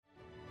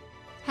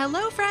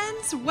Hello,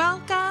 friends.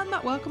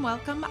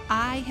 Welcome.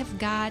 I have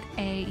got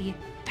a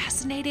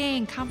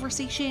fascinating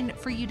conversation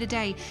for you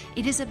today.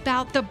 It is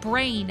about the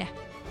brain,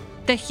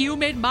 the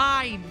human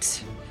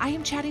mind. I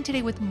am chatting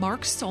today with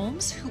Mark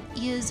Solms, who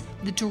is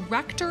the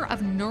Director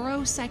of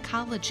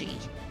Neuropsychology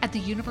at the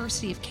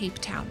University of Cape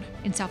Town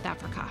in South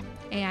Africa.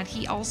 And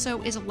he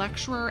also is a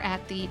lecturer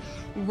at the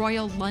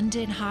Royal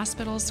London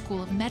Hospital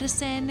School of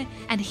Medicine.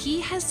 And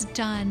he has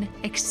done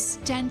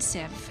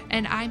extensive,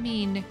 and I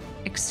mean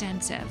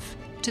extensive,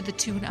 to the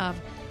tune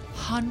of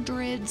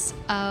hundreds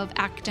of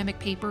academic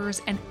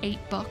papers and 8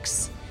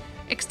 books.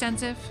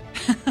 Extensive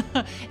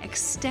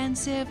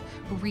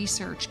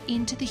research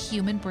into the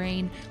human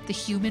brain, the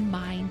human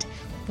mind,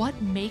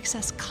 what makes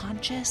us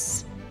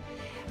conscious.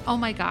 Oh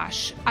my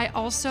gosh. I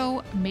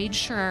also made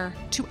sure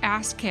to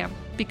ask him,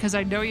 because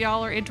I know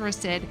y'all are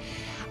interested,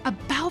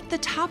 about the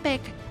topic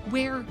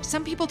where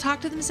some people talk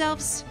to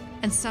themselves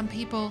and some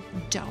people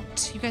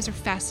don't. You guys are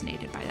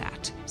fascinated by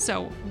that.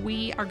 So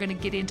we are going to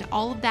get into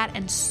all of that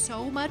and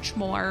so much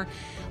more.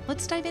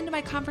 Let's dive into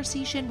my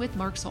conversation with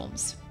Mark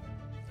Solms.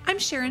 I'm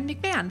Sharon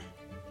McMahon,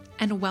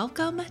 and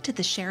welcome to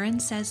the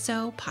Sharon Says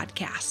So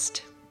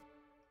podcast.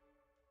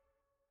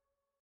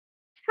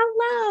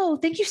 Hello.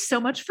 Thank you so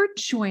much for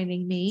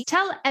joining me.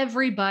 Tell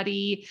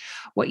everybody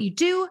what you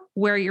do,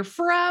 where you're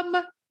from,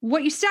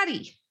 what you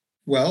study.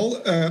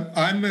 Well,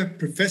 I'm a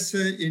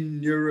professor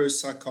in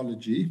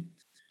neuropsychology,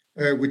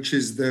 which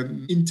is the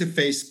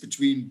interface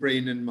between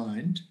brain and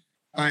mind.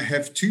 I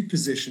have 2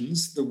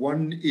 positions. The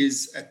one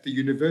is at the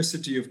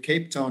University of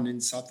Cape Town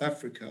in South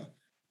Africa,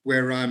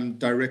 where I'm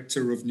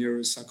director of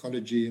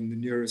neuropsychology in the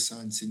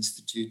Neuroscience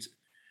Institute.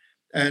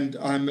 And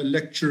I'm a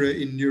lecturer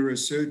in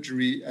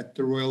neurosurgery at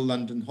the Royal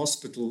London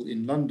Hospital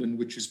in London,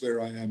 which is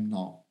where I am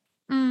now.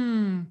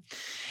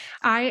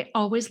 I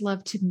always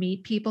love to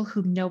meet people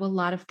who know a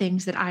lot of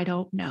things that I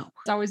don't know.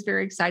 It's always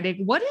very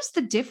exciting. What is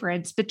the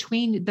difference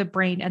between the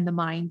brain and the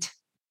mind?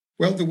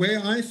 Well, the way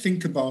I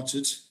think about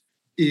it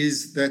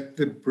is that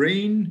the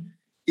brain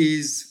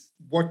is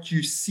what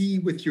you see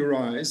with your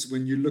eyes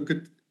when you look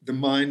at the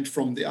mind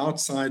from the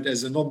outside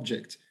as an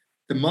object.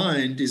 The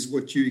mind is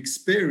what you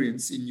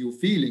experience in your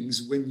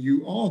feelings when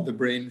you are the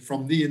brain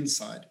from the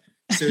inside.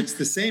 So it's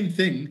the same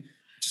thing.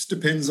 It just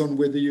depends on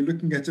whether you're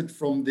looking at it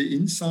from the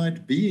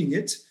inside, being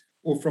it,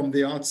 or from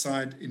the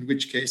outside, in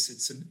which case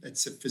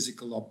it's a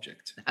physical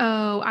object.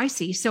 Oh, I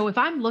see. So if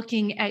I'm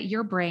looking at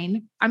your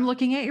brain, I'm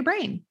looking at your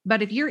brain.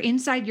 But if you're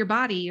inside your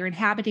body, you're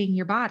inhabiting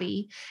your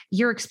body,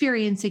 you're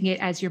experiencing it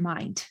as your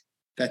mind.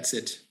 That's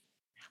it.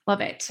 Love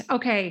it.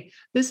 Okay.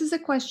 This is a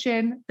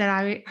question that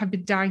I have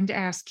been dying to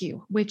ask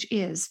you, which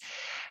is,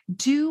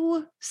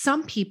 do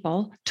some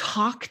people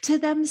talk to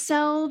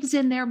themselves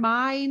in their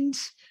mind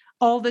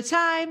all the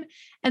time,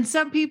 and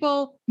some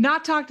people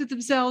not talk to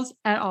themselves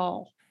at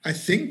all? I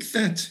think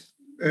that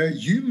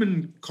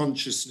human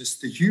consciousness,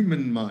 the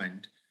human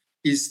mind,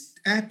 is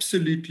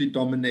absolutely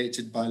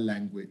dominated by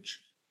language.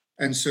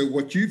 And so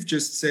what you've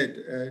just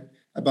said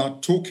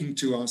about talking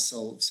to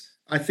ourselves,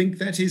 I think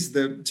that is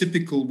the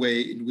typical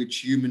way in which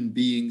human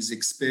beings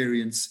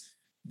experience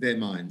their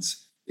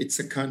minds. It's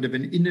a kind of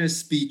an inner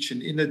speech,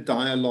 an inner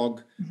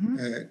dialogue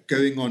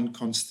going on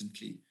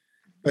constantly.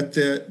 But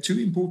there are 2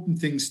 important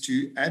things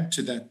to add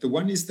to that. The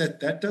one is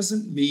that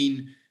doesn't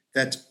mean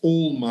that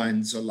all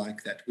minds are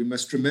like that. We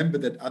must remember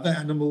that other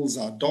animals,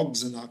 our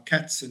dogs and our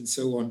cats and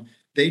so on,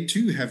 they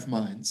too have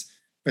minds,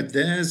 but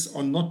theirs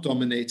are not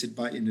dominated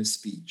by inner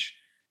speech.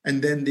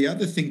 And then the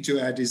other thing to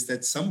add is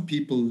that some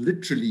people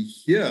literally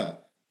hear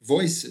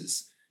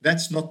voices.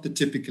 That's not the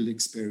typical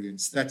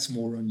experience. That's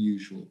more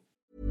unusual.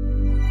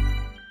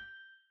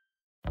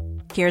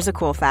 Here's a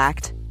cool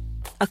fact.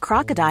 A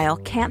crocodile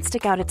can't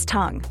stick out its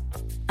tongue.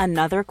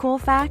 Another cool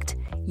fact,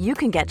 you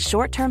can get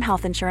short-term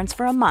health insurance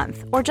for a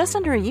month or just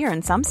under a year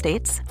in some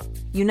states.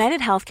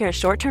 United Healthcare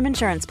short-term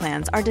insurance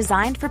plans are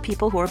designed for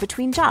people who are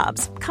between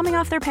jobs, coming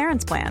off their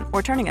parents' plan,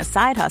 or turning a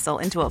side hustle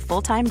into a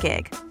full-time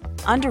gig.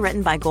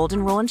 Underwritten by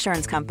Golden Rule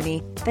Insurance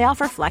Company, they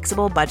offer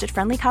flexible,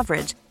 budget-friendly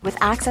coverage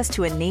with access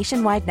to a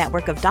nationwide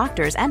network of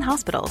doctors and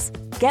hospitals.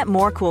 Get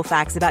more cool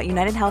facts about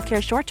United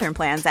Healthcare short-term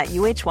plans at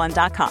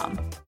uh1.com.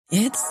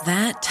 It's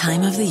that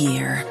time of the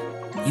year.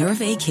 Your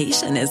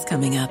vacation is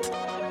coming up.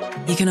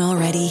 You can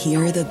already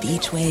hear the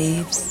beach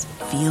waves,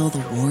 feel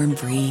the warm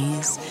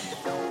breeze,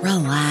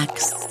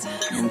 relax,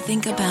 and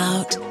think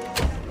about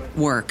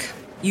work.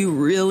 You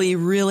really,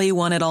 really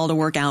want it all to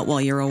work out while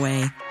you're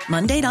away.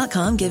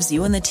 Monday.com gives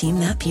you and the team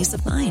that peace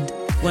of mind.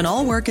 When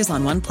all work is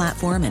on one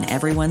platform and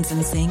everyone's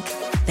in sync,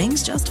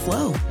 things just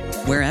flow.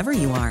 Wherever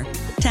you are,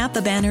 tap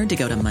the banner to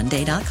go to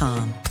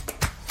Monday.com.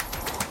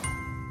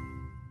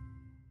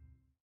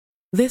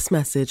 This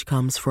message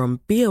comes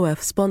from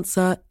BOF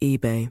sponsor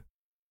eBay.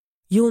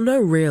 You'll know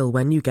real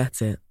when you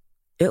get it.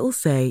 It'll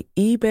say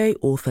eBay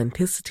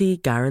Authenticity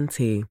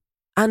Guarantee.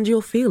 And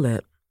you'll feel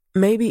it.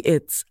 Maybe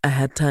it's a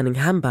head-turning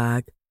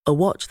handbag, a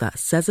watch that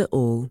says it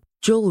all,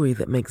 jewelry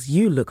that makes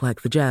you look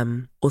like the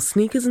gem, or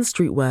sneakers and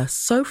streetwear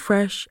so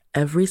fresh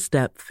every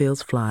step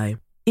feels fly.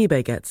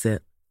 eBay gets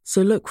it.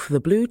 So look for the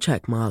blue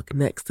check mark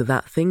next to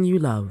that thing you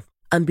love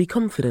and be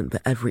confident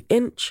that every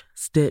inch,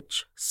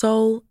 stitch,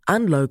 sole,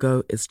 and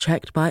logo is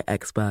checked by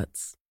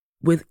experts.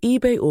 With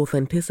eBay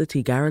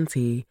Authenticity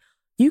Guarantee,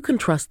 you can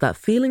trust that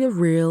feeling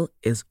of real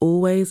is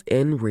always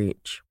in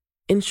reach.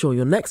 Ensure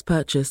your next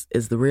purchase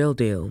is the real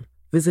deal.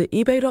 Visit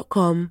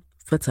ebay.com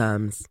for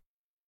terms.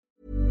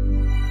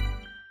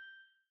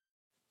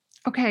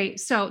 Okay,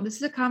 so this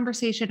is a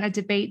conversation, a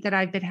debate that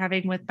I've been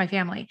having with my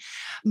family.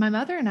 My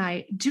mother and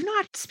I do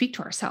not speak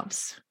to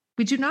ourselves.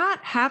 We do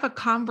not have a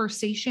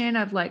conversation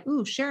of like,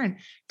 ooh, Sharon,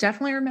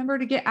 definitely remember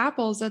to get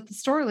apples at the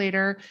store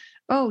later.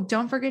 Oh,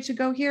 don't forget to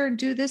go here and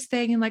do this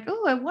thing. And like,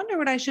 oh, I wonder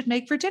what I should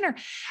make for dinner.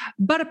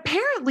 But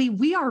apparently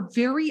we are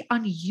very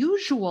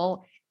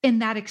unusual in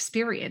that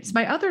experience.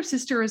 My other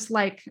sister is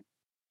like,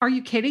 are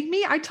you kidding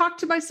me? I talk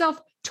to myself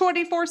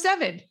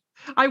 24/7.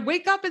 I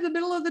wake up in the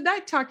middle of the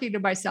night talking to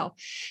myself.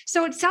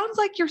 So it sounds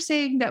like you're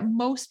saying that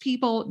most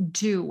people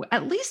do,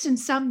 at least in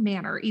some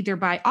manner, either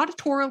by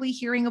auditorily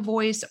hearing a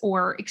voice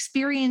or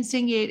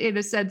experiencing it in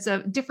a sense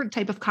of different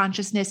type of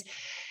consciousness,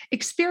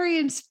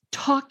 experience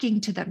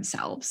talking to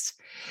themselves.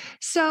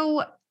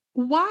 So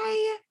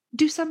why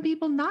do some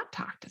people not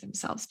talk to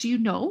themselves? Do you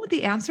know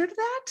the answer to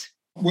that?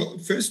 Well,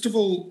 first of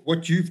all,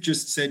 what you've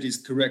just said is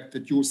correct,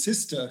 that your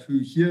sister who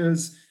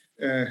hears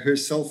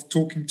herself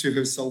talking to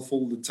herself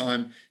all the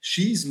time,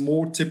 she's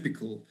more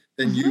typical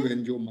than you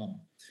and your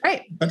mum.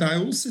 Right. But I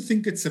also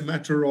think it's a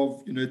matter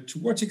of, to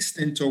what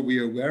extent are we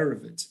aware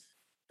of it?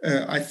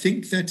 I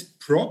think that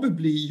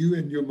probably you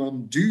and your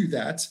mum do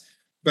that,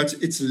 but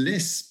it's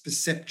less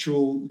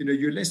perceptual,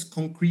 you're less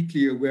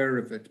concretely aware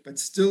of it. But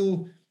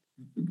still,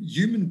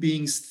 human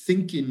beings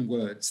think in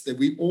words, that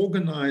we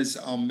organize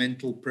our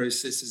mental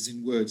processes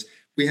in words.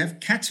 We have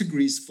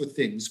categories for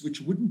things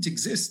which wouldn't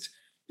exist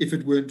if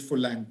it weren't for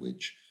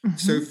language.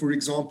 So, for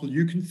example,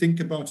 you can think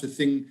about a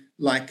thing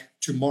like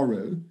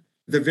tomorrow.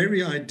 The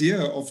very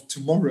idea of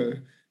tomorrow,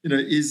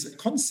 is a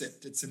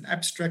concept. It's an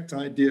abstract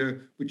idea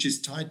which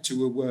is tied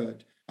to a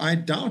word. I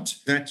doubt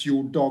that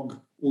your dog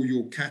or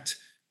your cat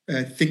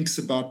thinks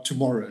about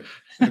tomorrow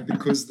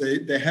because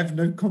they have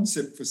no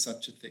concept for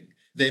such a thing.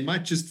 They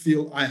might just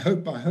feel, I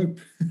hope,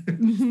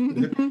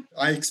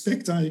 I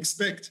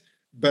expect.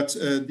 But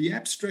the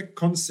abstract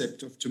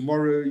concept of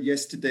tomorrow,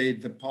 yesterday,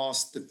 the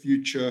past, the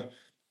future,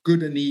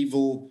 good and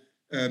evil,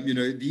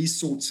 these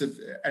sorts of,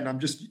 and I'm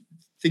just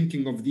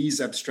thinking of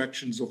these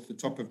abstractions off the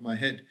top of my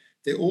head.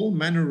 They're all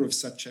manner of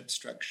such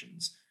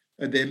abstractions.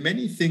 There are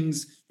many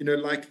things,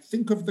 like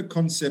think of the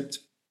concept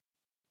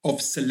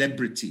of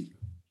celebrity.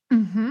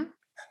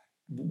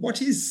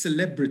 What is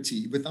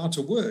celebrity without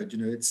a word?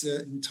 It's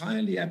an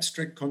entirely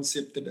abstract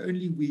concept that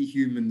only we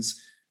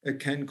humans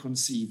can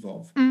conceive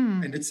of.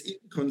 And it's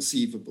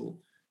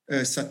inconceivable,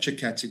 such a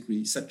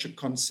category, such a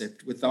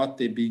concept, without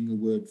there being a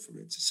word for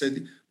it. So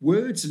the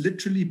words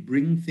literally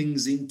bring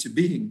things into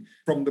being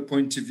from the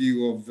point of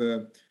view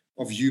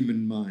of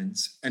human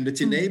minds. And it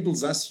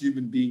enables us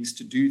human beings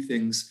to do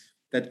things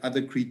that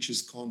other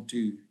creatures can't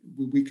do.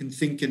 We can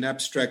think in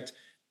abstract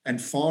and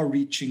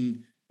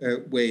far-reaching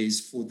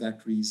ways for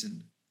that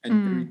reason,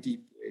 and very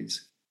deep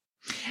ways.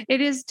 It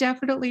is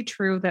definitely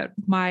true that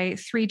my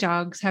 3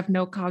 dogs have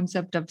no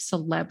concept of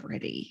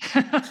celebrity.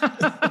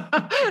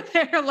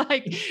 They're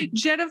like,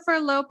 Jennifer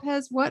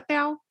Lopez, what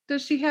now?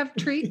 Does she have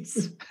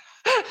treats?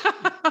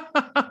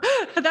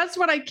 That's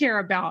what I care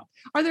about.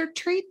 Are there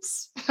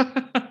treats?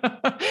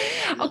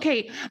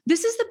 Okay,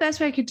 this is the best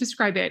way I could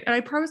describe it. And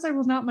I promise I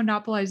will not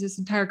monopolize this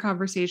entire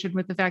conversation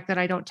with the fact that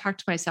I don't talk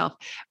to myself.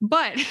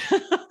 But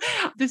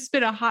this has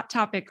been a hot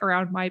topic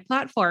around my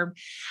platform.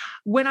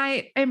 When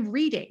I am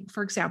reading,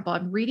 for example,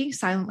 I'm reading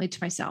silently to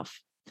myself.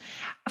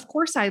 Of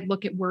course, I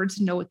look at words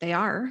and know what they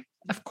are.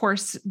 Of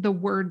course, the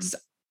words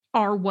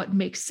are what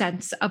makes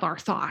sense of our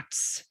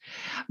thoughts.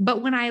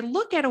 But when I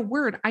look at a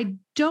word, I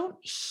don't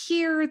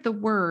hear the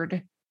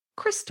word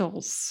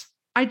crystals.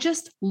 I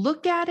just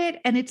look at it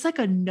and it's like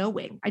a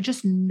knowing. I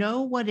just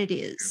know what it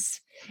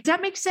is. Does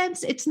that make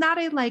sense? It's not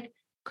a like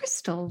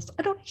crystals.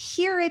 I don't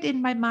hear it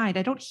in my mind.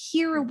 I don't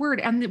hear a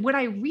word. And when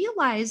I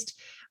realized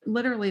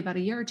literally about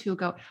a year or two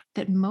ago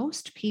that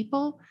most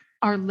people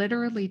are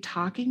literally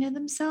talking to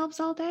themselves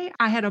all day,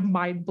 I had a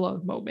mind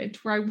blown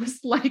moment where I was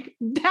like,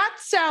 that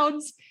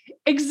sounds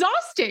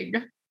exhausting.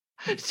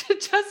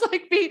 Just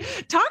like be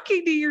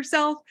talking to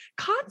yourself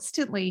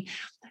constantly.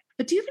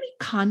 But do you have any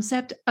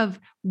concept of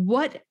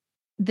what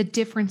the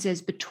difference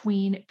is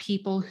between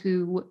people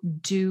who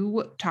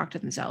do talk to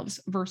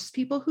themselves versus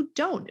people who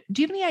don't?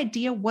 Do you have any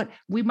idea what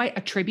we might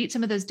attribute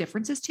some of those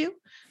differences to?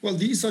 Well,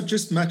 these are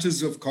just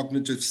matters of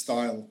cognitive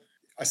style.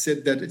 I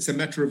said that it's a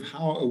matter of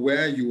how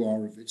aware you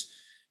are of it.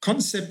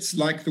 Concepts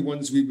like the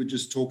ones we were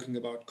just talking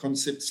about,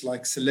 concepts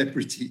like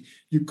celebrity,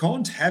 you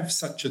can't have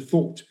such a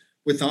thought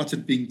without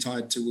it being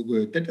tied to a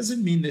word. That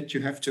doesn't mean that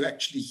you have to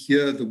actually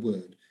hear the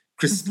word.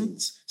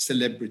 Crystals,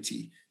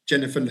 celebrity,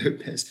 Jennifer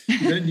Lopez.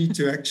 You don't need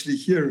to actually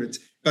hear it,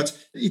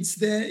 but it's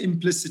there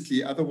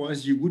implicitly.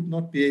 Otherwise, you would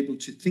not be able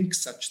to think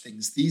such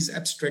things. These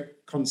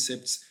abstract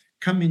concepts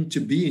come into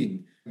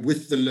being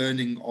with the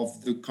learning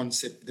of the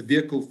concept, the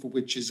vehicle for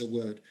which is a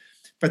word.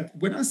 But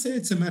when I say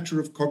it's a matter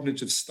of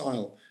cognitive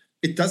style,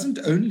 it doesn't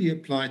only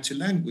apply to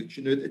language.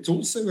 It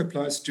also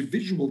applies to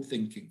visual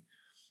thinking.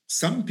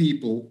 Some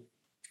people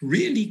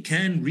really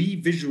can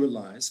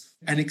re-visualize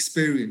an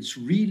experience,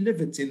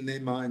 relive it in their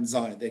mind's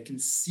eye. They can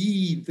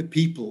see the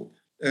people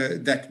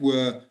that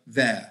were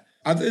there.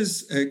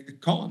 Others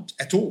can't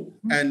at all.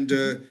 And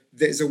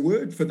there's a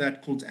word for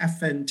that called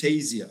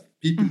aphantasia,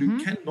 people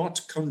who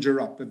cannot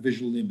conjure up a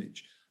visual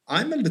image.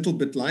 I'm a little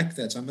bit like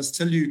that. I must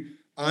tell you,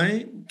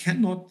 I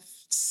cannot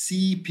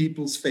see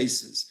people's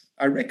faces.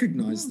 I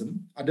recognize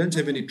them. I don't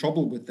have any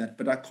trouble with that,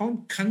 but I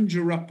can't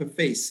conjure up a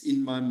face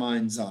in my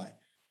mind's eye.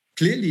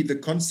 Clearly, the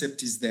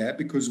concept is there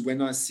because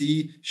when I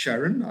see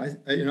Sharon,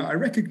 I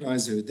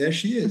recognize her. There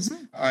she is.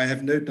 I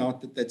have no doubt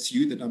that that's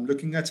you that I'm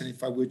looking at. And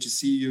if I were to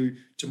see you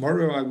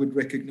tomorrow, I would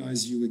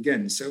recognize you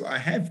again. So I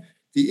have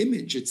the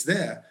image. It's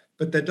there.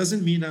 But that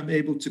doesn't mean I'm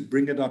able to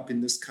bring it up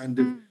in this kind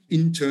of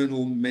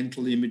internal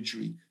mental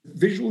imagery.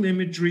 Visual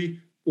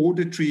imagery,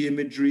 auditory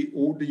imagery,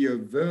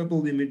 audio,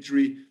 verbal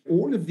imagery,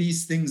 all of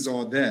these things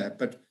are there.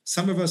 But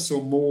some of us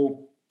are more,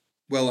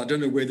 well, I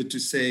don't know whether to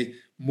say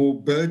more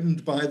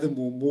burdened by them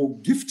or more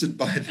gifted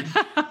by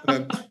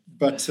them.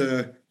 But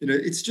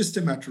it's just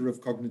a matter of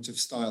cognitive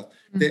style.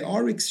 There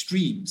are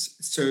extremes.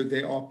 So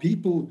there are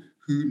people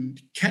who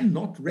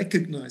cannot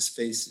recognize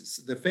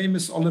faces. The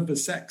famous Oliver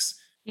Sacks,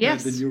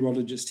 the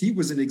neurologist, he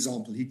was an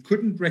example. He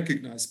couldn't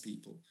recognize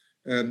people.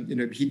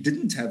 He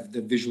didn't have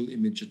the visual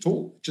image at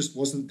all. It just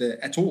wasn't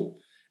there at all.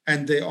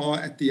 And they are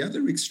at the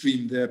other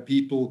extreme. There are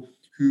people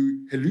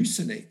who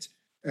hallucinate,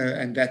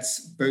 and that's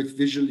both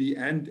visually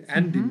and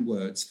in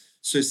words.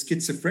 So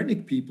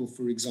schizophrenic people,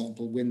 for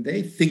example, when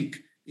they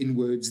think in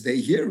words, they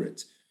hear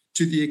it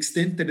to the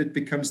extent that it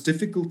becomes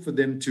difficult for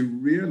them to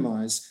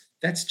realize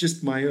that's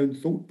just my own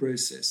thought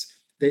process.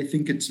 They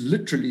think it's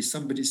literally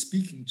somebody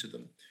speaking to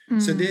them.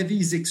 So there are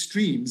these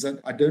extremes, and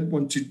I don't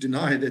want to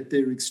deny that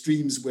there are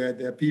extremes where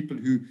there are people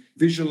who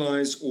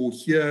visualize or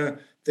hear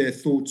their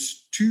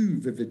thoughts too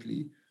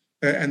vividly,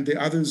 and there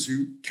are others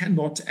who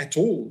cannot at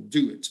all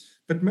do it.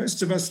 But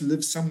most of us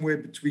live somewhere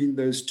between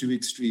those two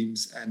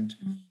extremes, and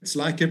it's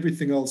like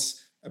everything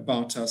else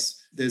about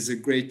us. There's a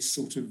great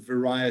sort of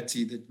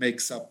variety that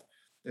makes up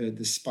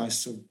the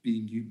spice of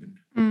being human.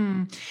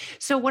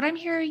 So what I'm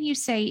hearing you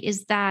say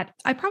is that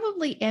I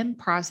probably am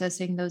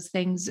processing those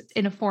things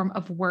in a form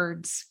of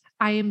words.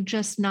 I am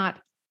just not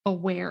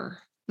aware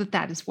that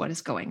that is what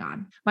is going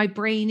on. My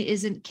brain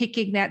isn't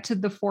kicking that to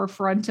the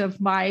forefront of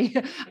my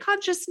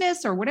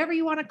consciousness or whatever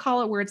you want to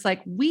call it, where it's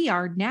like, we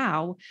are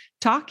now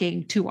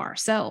talking to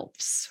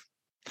ourselves.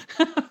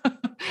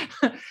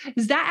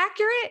 Is that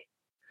accurate?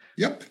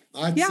 Yep,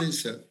 I'd say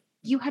so.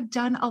 You have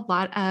done a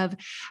lot of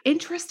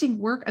interesting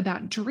work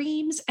about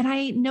dreams. And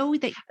I know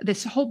that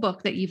this whole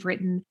book that you've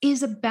written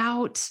is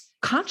about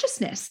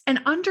consciousness and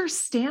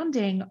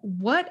understanding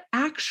what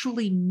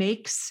actually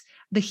makes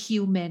the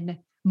human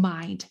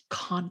mind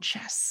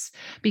conscious,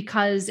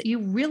 because you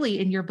really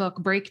in your book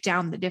break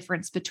down the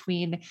difference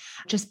between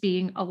just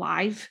being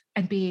alive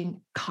and being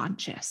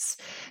conscious.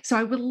 So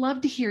I would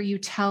love to hear you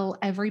tell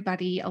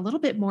everybody a little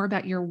bit more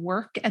about your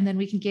work, and then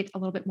we can get a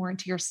little bit more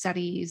into your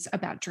studies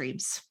about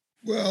dreams.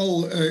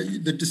 Well,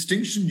 the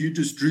distinction you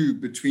just drew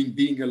between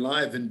being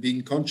alive and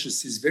being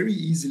conscious is very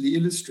easily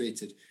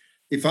illustrated.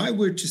 If I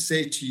were to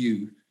say to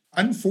you,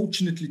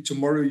 unfortunately,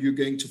 tomorrow you're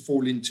going to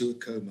fall into a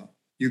coma,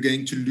 you're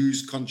going to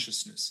lose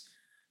consciousness.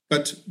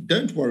 But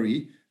don't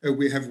worry,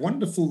 we have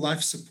wonderful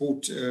life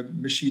support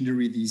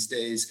machinery these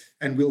days,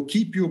 and we'll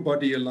keep your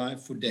body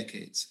alive for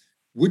decades.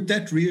 Would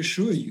that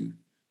reassure you?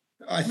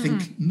 I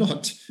think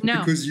not,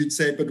 because you'd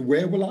say, but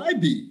where will I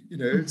be?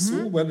 It's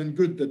all well and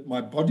good that my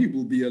body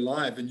will be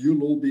alive and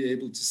you'll all be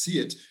able to see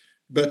it.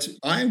 But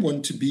I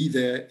want to be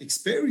there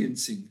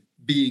experiencing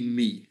being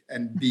me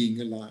and being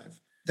alive.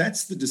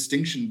 That's the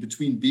distinction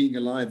between being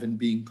alive and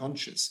being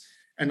conscious.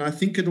 And I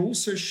think it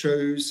also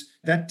shows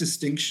that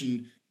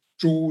distinction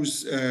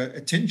draws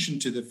attention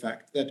to the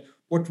fact that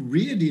what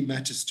really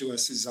matters to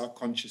us is our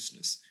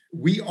consciousness.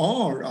 We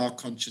are our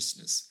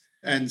consciousness.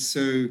 And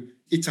so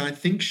it, I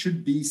think,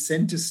 should be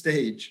center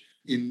stage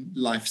in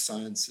life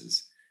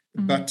sciences.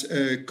 But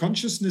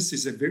consciousness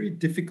is a very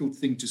difficult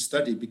thing to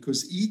study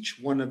because each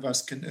one of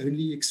us can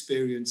only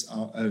experience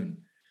our own.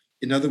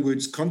 In other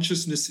words,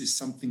 consciousness is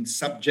something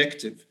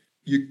subjective.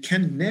 You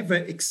can never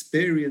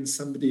experience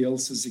somebody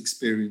else's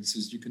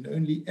experiences. You can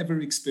only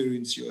ever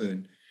experience your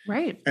own.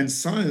 Right. And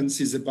science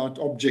is about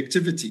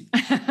objectivity.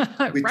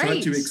 We try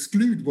to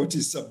exclude what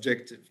is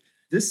subjective.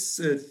 This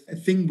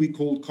thing we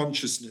call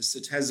consciousness,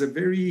 it has a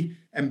very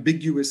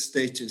ambiguous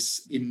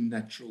status in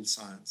natural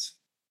science.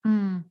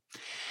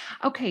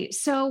 Okay,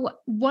 so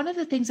one of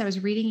the things I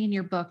was reading in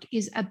your book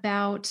is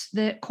about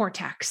the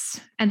cortex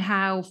and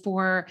how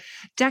for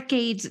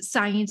decades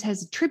science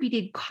has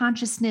attributed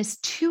consciousness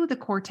to the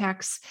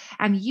cortex.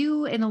 And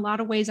you, in a lot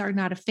of ways, are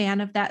not a fan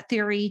of that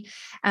theory.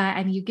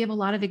 And you give a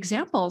lot of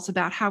examples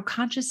about how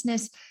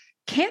consciousness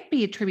can't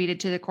be attributed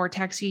to the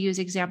cortex. You use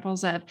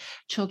examples of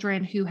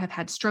children who have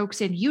had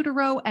strokes in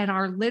utero and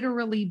are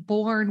literally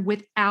born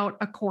without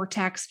a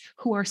cortex,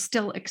 who are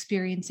still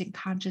experiencing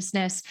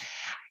consciousness.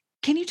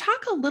 Can you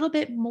talk a little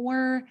bit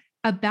more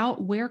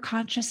about where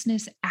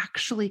consciousness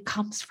actually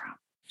comes from?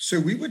 So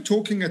we were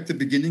talking at the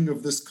beginning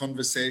of this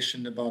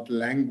conversation about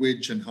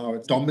language and how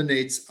it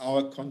dominates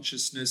our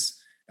consciousness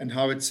and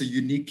how it's a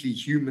uniquely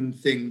human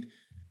thing.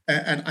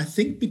 And I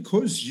think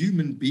because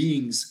human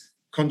beings'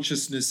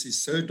 consciousness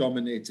is so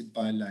dominated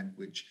by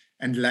language,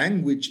 and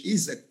language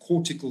is a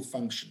cortical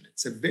function.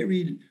 It's a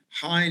very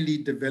highly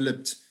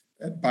developed,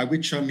 by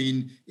which I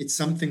mean it's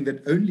something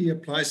that only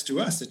applies to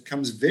us. It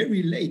comes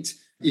very late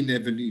in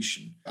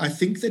evolution. I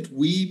think that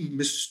we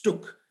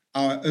mistook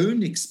our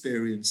own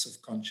experience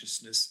of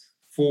consciousness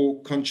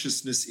for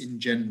consciousness in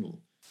general.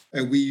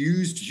 We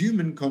used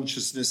human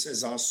consciousness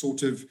as our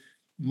sort of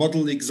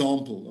model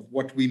example of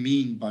what we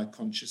mean by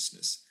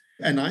consciousness.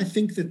 And I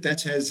think that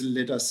that has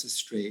led us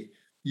astray.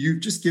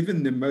 You've just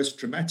given the most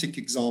dramatic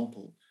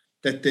example,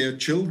 that there are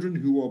children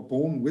who are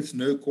born with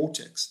no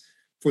cortex.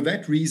 For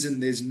that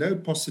reason, there's no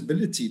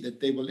possibility that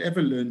they will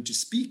ever learn to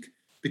speak,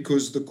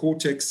 because the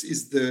cortex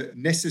is the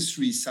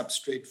necessary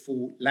substrate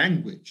for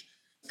language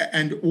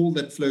and all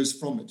that flows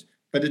from it.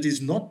 But it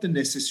is not the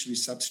necessary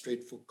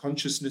substrate for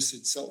consciousness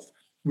itself.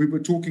 We were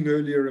talking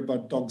earlier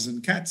about dogs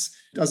and cats.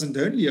 It doesn't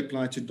only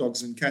apply to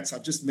dogs and cats. I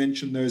just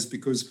mentioned those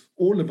because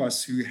all of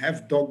us who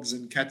have dogs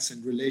and cats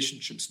and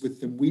relationships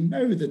with them, we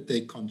know that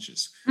they're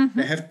conscious. Mm-hmm.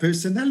 They have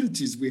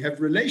personalities. We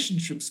have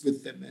relationships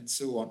with them and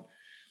so on.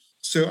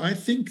 So I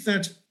think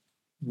that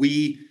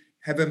we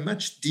have a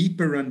much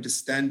deeper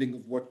understanding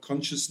of what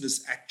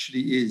consciousness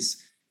actually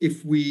is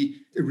if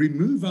we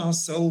remove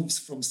ourselves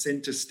from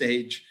center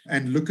stage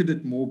and look at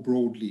it more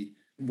broadly.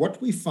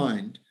 What we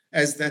find,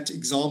 as that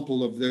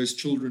example of those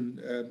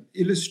children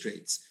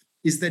illustrates,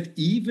 is that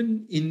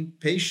even in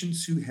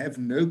patients who have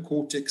no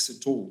cortex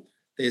at all,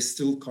 they're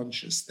still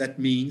conscious. That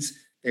means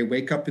they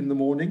wake up in the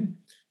morning,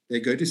 they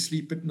go to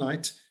sleep at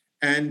night,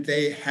 and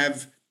they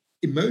have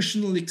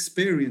emotional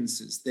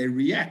experiences. They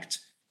react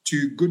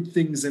to good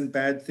things and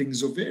bad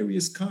things of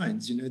various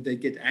kinds. You know, they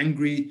get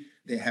angry,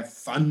 they have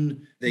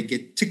fun, they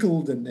get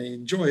tickled and they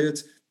enjoy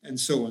it, and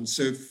so on.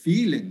 So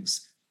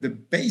feelings, the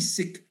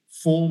basic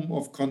form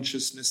of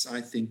consciousness,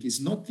 I think,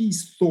 is not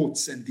these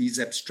thoughts and these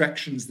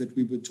abstractions that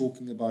we were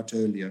talking about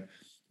earlier,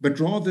 but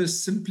rather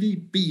simply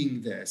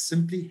being there,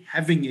 simply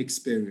having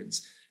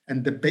experience.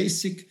 And the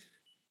basic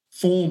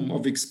form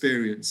of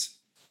experience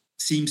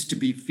seems to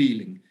be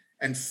feeling.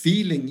 And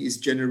feeling is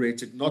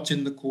generated not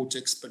in the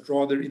cortex, but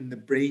rather in the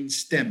brain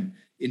stem,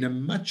 in a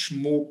much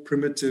more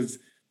primitive,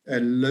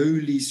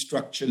 lowly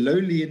structure,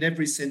 lowly in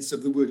every sense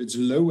of the word. It's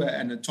lower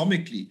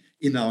anatomically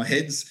in our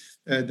heads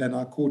than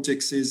our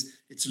cortex is.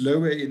 It's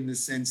lower in the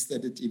sense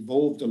that it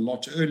evolved a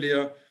lot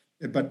earlier,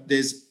 but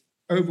there's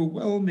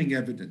overwhelming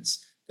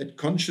evidence that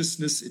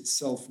consciousness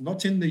itself,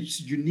 not in the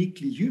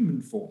uniquely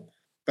human form,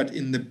 but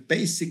in the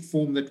basic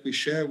form that we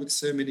share with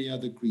so many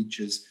other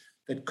creatures,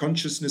 that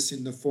consciousness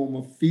in the form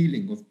of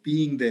feeling, of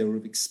being there,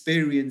 of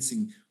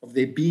experiencing, of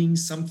there being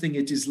something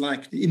it is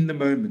like in the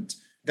moment,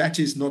 that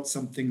is not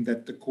something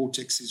that the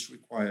cortex is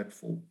required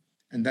for.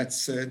 And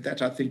that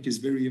I think is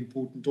very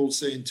important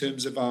also in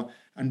terms of our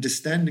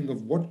understanding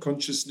of what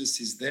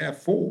consciousness is there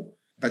for.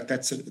 But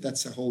that's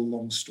a whole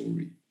long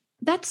story.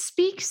 That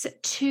speaks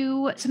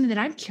to something that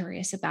I'm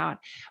curious about.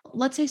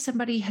 Let's say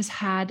somebody has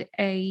had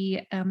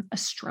a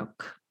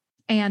stroke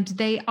and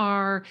they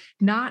are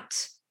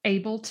not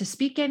able to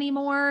speak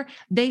anymore.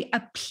 They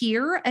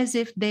appear as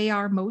if they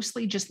are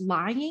mostly just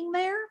lying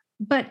there,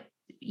 but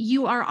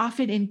you are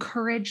often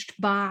encouraged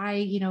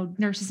by,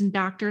 nurses and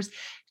doctors,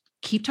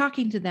 keep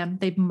talking to them.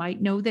 They might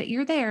know that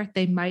you're there.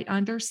 They might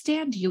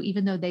understand you,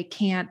 even though they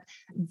can't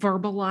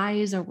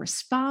verbalize a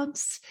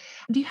response.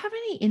 Do you have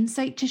any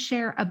insight to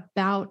share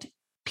about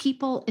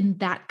people in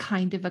that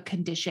kind of a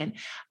condition?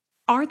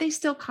 Are they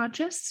still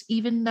conscious,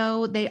 even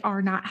though they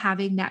are not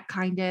having that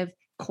kind of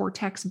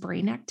cortex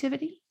brain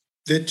activity?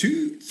 There are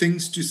two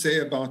things to say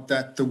about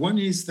that. The one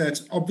is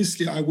that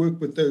obviously I work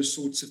with those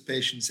sorts of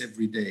patients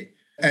every day,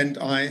 and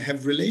I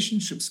have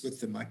relationships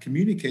with them. I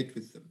communicate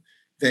with them.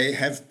 They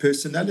have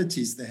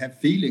personalities, they have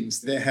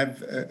feelings, they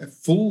have a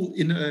full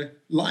inner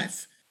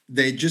life.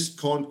 They just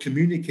can't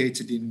communicate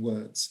it in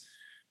words.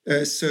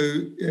 So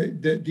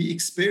the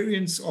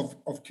experience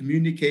of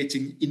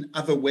communicating in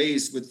other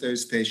ways with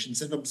those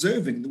patients and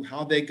observing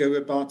how they go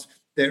about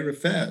their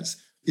affairs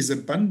is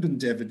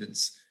abundant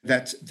evidence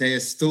that they are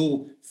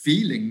still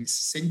feeling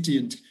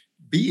sentient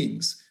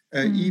beings,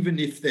 even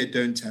if they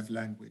don't have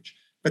language.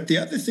 But the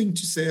other thing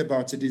to say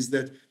about it is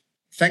that,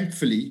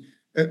 thankfully,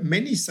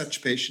 many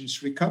such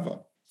patients recover.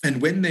 And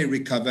when they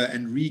recover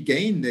and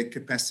regain their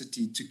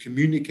capacity to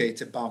communicate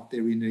about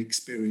their inner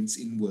experience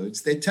in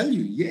words, they tell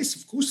you, yes,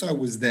 of course I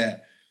was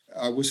there.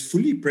 I was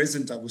fully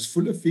present. I was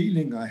full of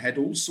feeling. I had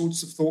all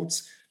sorts of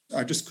thoughts.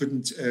 I just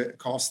couldn't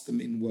cast them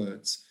in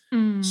words.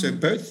 So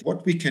both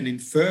what we can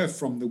infer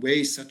from the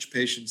way such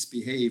patients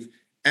behave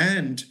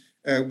and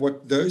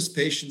what those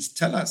patients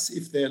tell us,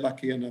 if they're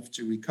lucky enough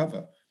to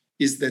recover,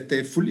 is that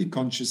they're fully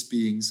conscious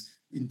beings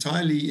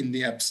entirely in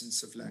the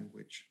absence of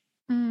language.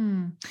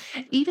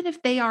 Even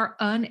if they are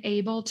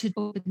unable to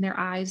open their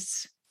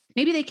eyes,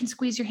 maybe they can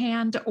squeeze your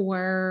hand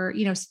or,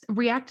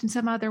 react in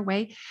some other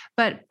way.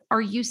 But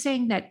are you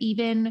saying that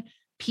even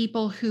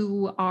people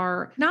who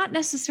are not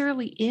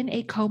necessarily in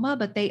a coma,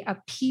 but they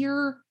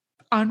appear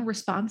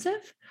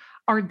unresponsive,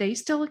 are they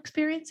still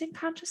experiencing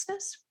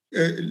consciousness?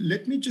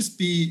 Let me just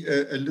be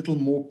a little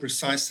more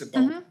precise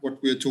about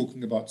what we're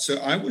talking about. So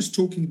I was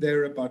talking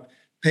there about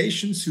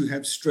patients who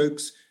have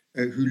strokes,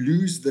 who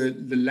lose the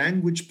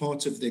language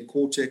part of their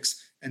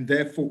cortex and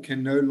therefore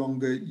can no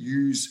longer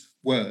use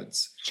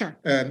words. Sure.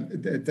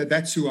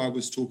 That's who I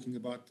was talking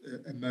about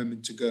a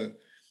moment ago.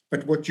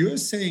 But what you're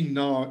saying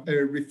now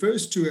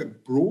refers to a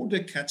broader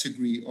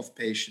category of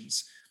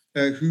patients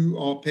who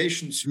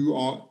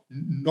are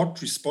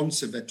not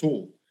responsive at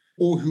all,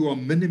 or who are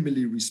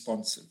minimally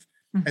responsive.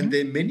 And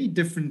there are many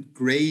different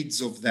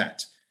grades of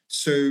that.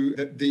 So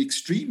the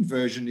extreme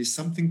version is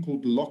something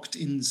called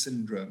locked-in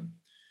syndrome.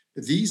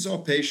 These are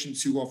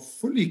patients who are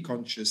fully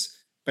conscious,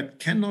 but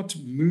cannot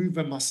move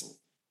a muscle,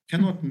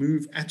 cannot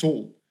move at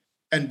all.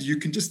 And you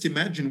can just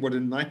imagine what a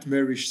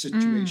nightmarish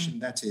situation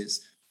that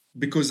is.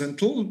 Because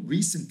until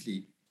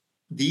recently,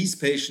 these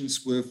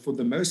patients were, for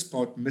the most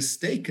part,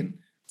 mistaken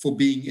for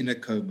being in a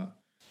coma.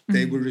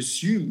 They were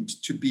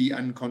assumed to be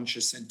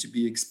unconscious and to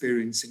be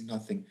experiencing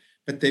nothing,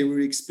 but they were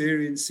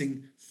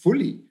experiencing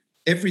fully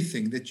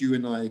everything that you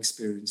and I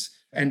experience,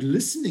 and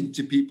listening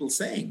to people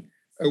saying,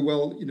 oh,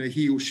 well,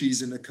 he or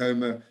she's in a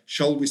coma,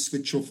 shall we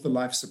switch off the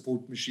life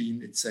support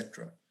machine,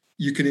 etc.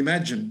 You can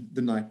imagine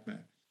the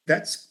nightmare.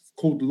 That's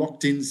called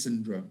locked-in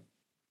syndrome.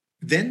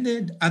 Then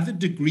there are other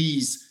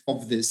degrees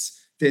of this.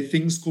 There are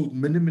things called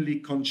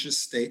minimally conscious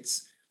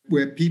states,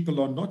 where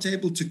people are not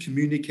able to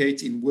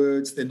communicate in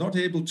words. They're not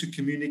able to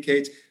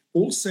communicate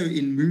also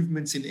in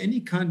movements in any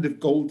kind of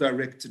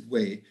goal-directed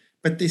way,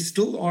 but they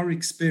still are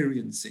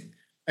experiencing.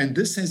 And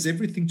this has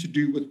everything to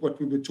do with what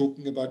we were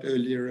talking about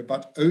earlier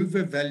about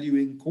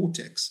overvaluing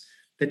cortex,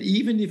 that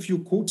even if your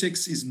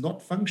cortex is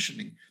not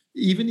functioning,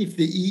 even if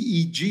the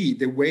EEG,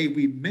 the way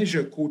we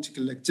measure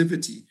cortical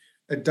activity,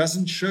 it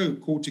doesn't show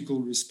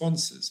cortical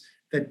responses,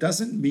 that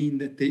doesn't mean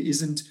that there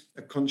isn't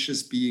a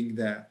conscious being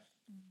there.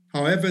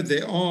 However,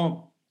 there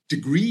are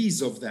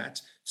degrees of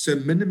that. So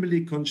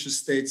minimally conscious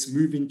states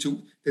move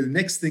into, the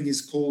next thing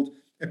is called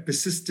a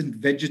persistent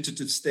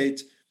vegetative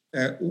state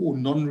or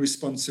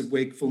non-responsive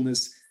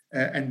wakefulness.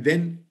 And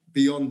then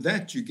beyond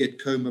that, you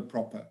get coma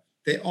proper.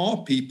 There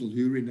are people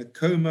who are in a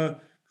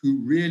coma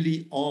who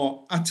really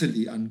are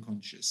utterly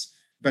unconscious.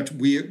 But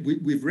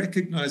we've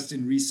recognized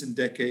in recent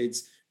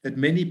decades that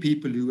many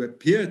people who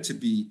appear to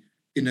be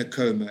in a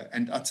coma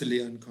and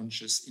utterly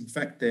unconscious, in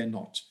fact, they're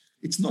not.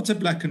 It's not a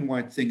black and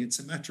white thing. It's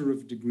a matter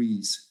of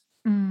degrees.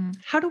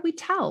 How do we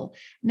tell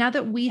now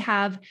that we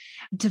have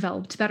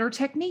developed better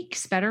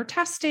techniques, better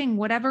testing,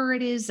 whatever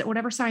it is,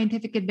 whatever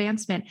scientific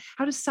advancement?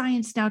 How does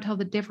science now tell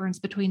the difference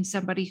between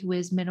somebody who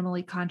is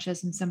minimally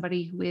conscious and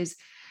somebody who is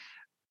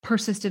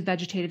persistent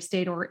vegetative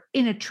state or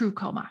in a true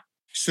coma?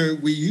 So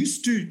we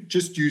used to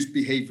just use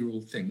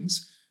behavioral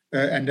things.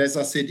 And as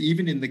I said,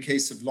 even in the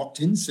case of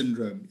locked-in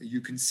syndrome, you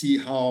can see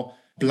how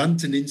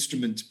blunt an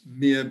instrument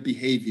mere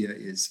behavior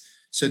is.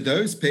 So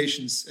those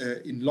patients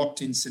in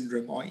locked-in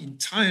syndrome are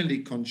entirely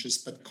conscious,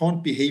 but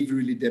can't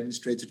behaviorally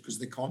demonstrate it because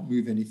they can't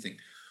move anything.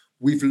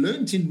 We've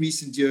learned in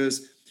recent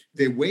years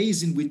there are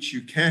ways in which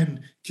you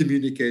can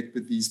communicate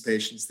with these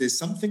patients. There's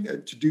something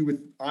to do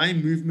with eye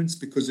movements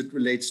because it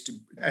relates to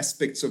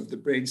aspects of the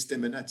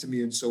brainstem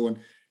anatomy and so on.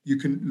 You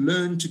can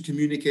learn to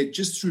communicate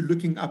just through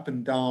looking up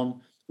and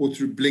down or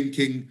through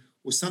blinking,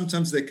 or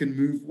sometimes they can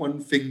move one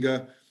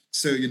finger.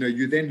 So,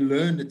 you then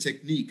learn a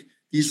technique.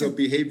 These are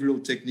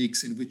behavioral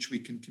techniques in which we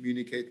can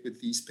communicate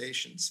with these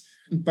patients.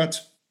 But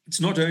it's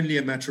not only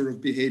a matter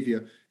of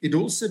behavior. It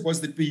also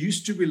was that we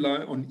used to rely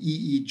on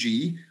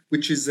EEG,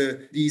 which is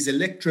these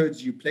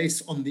electrodes you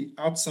place on the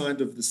outside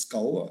of the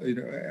skull,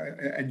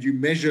 and you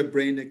measure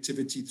brain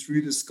activity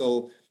through the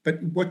skull.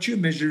 But what you're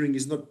measuring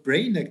is not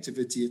brain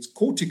activity, it's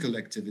cortical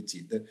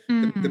activity,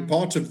 the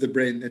part of the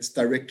brain that's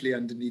directly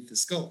underneath the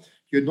skull.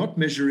 You're not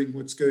measuring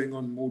what's going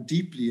on more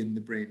deeply in the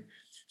brain.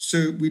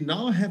 So we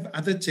now have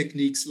other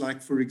techniques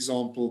like, for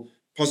example,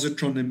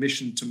 positron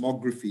emission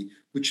tomography,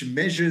 which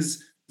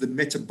measures the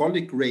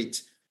metabolic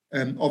rate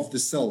of the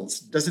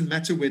cells. It doesn't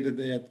matter whether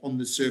they're on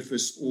the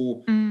surface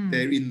or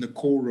they're in the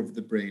core of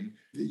the brain.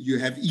 You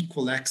have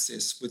equal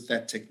access with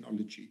that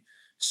technology.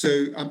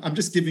 So I'm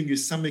just giving you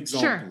some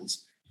examples.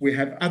 Sure. We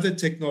have other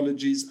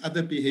technologies,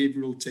 other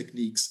behavioral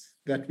techniques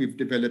that we've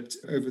developed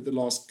over the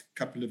last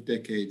couple of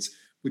decades,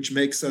 which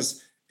makes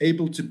us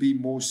able to be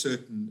more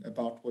certain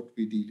about what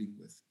we're dealing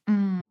with.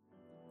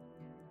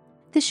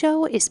 The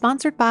show is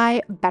sponsored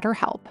by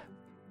BetterHelp.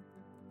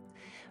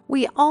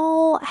 We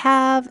all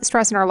have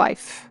stress in our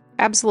life.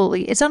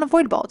 Absolutely. It's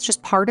unavoidable. It's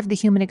just part of the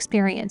human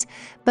experience.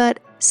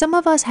 But Some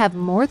of us have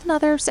more than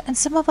others, and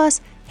some of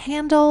us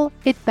handle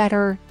it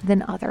better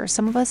than others.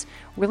 Some of us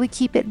really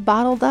keep it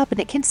bottled up, and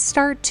it can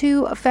start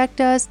to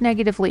affect us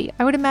negatively.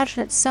 I would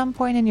imagine at some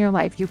point in your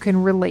life you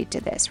can relate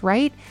to this,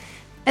 right?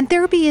 And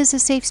therapy is a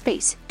safe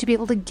space to be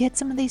able to get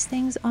some of these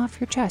things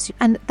off your chest.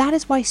 And that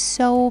is why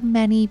so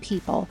many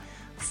people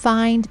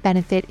find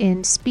benefit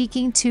in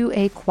speaking to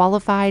a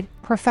qualified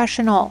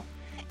professional.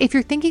 If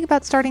you're thinking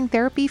about starting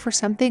therapy for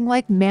something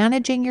like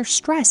managing your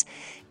stress,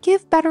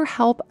 give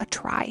BetterHelp a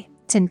try.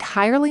 It's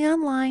entirely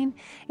online.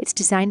 It's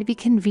designed to be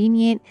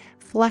convenient,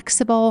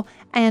 flexible,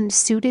 and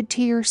suited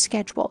to your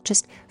schedule.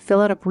 Just fill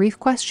out a brief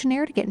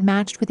questionnaire to get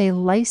matched with a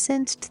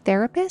licensed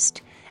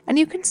therapist, and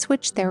you can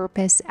switch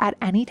therapists at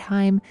any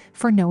time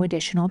for no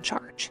additional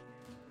charge.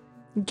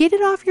 Get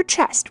it off your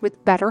chest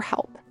with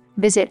BetterHelp.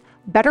 Visit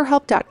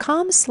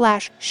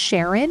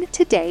BetterHelp.com/Sharon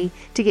today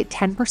to get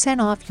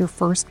 10% off your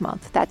first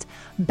month. That's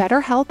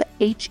BetterHelp,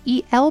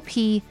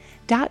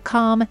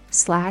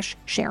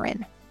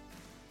 HELP.com/Sharon.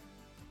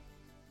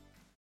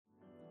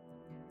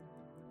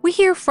 We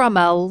hear from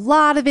a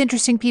lot of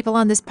interesting people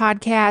on this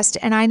podcast,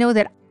 and I know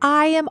that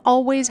I am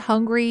always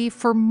hungry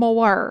for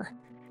more.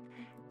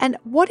 And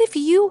what if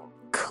you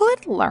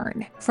could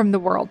learn from the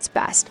world's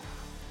best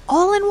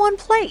all in one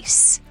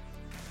place?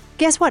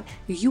 Guess what?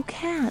 You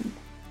can.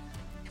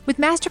 With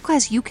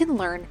Masterclass, you can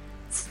learn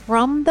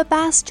from the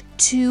best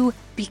to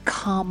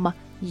become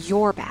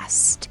your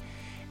best.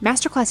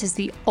 Masterclass is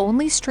the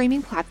only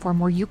streaming platform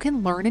where you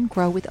can learn and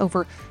grow with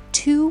over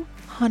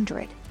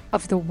 200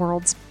 of the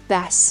world's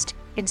best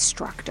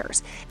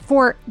instructors.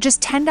 For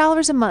just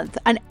 $10 a month,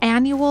 an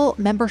annual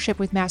membership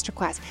with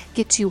Masterclass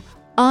gets you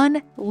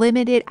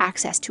unlimited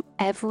access to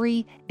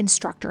every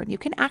instructor. And you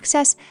can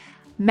access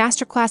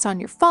Masterclass on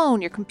your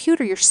phone, your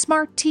computer, your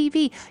smart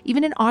TV,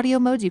 even in audio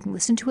modes. You can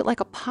listen to it like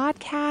a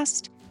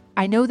podcast.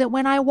 I know that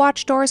when I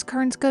watch Doris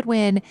Kearns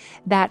Goodwin,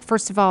 that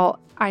first of all,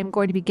 I'm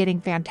going to be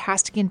getting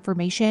fantastic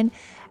information,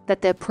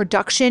 that the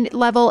production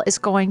level is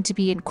going to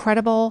be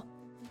incredible,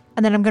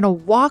 and then I'm going to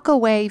walk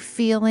away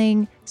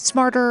feeling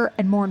smarter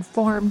and more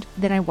informed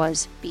than I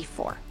was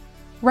before.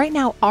 Right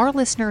now, our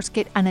listeners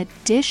get an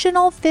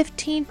additional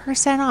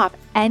 15% off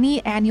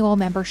any annual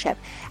membership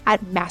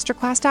at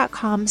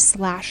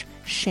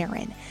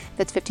masterclass.com/Sharon.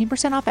 That's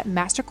 15% off at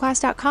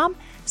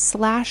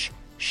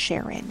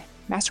masterclass.com/Sharon.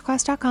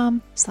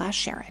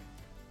 Masterclass.com/Sharon.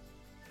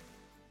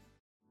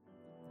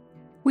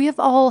 We have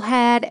all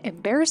had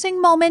embarrassing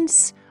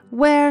moments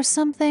where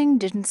something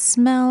didn't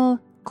smell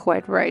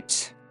quite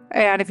right.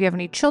 And if you have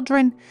any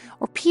children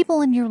or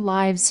people in your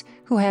lives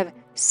who have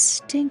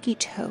stinky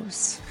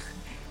toes,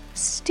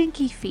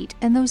 stinky feet,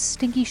 and those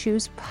stinky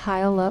shoes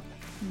pile up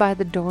by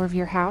the door of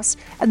your house,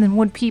 and then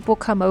when people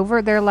come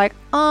over, they're like,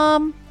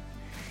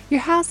 your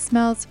house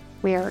smells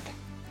weird.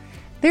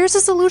 There's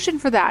a solution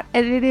for that,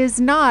 and it is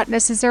not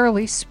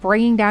necessarily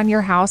spraying down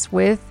your house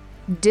with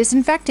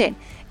disinfectant.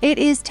 It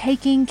is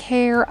taking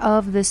care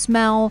of the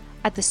smell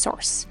at the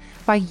source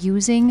by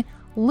using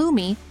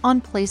Lume on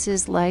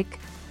places like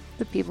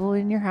the people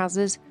in your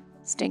house's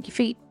stinky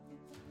feet.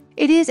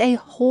 It is a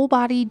whole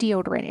body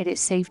deodorant. It is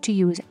safe to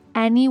use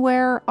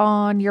anywhere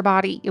on your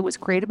body. It was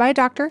created by a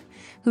doctor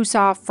who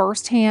saw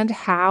firsthand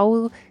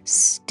how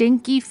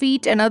stinky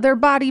feet and other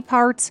body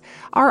parts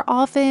are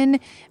often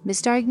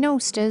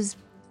misdiagnosed as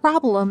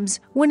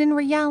problems, when in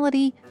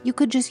reality, you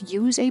could just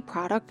use a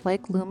product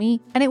like Lume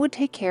and it would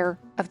take care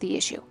of the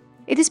issue.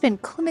 It has been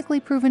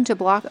clinically proven to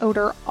block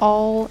odor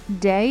all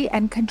day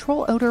and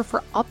control odor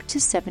for up to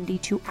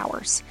 72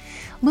 hours.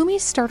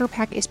 Lume's starter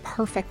pack is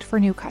perfect for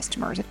new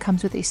customers. It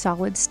comes with a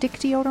solid stick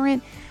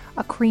deodorant,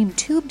 a cream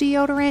tube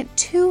deodorant,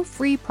 2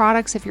 free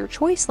products of your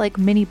choice like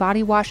mini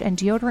body wash and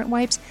deodorant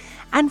wipes,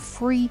 and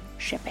free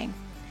shipping.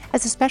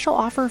 As a special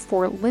offer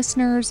for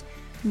listeners,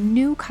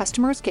 new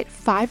customers get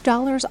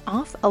 $5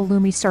 off a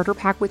Lume starter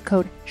pack with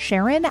code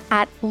Sharon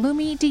at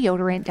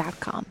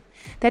LumeDeodorant.com.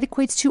 That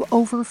equates to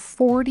over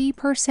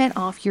 40%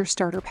 off your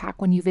starter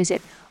pack when you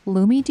visit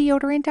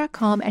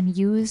LumeDeodorant.com and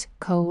use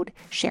code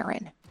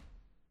Sharon.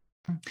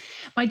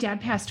 My dad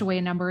passed away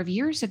a number of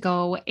years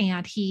ago,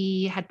 and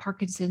he had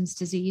Parkinson's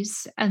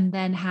disease and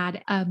then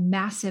had a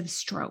massive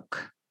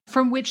stroke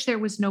from which there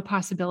was no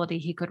possibility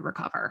he could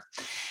recover,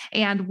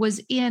 and was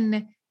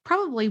in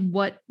probably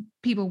what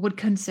people would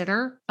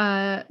consider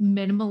a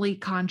minimally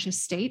conscious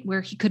state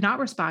where he could not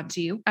respond to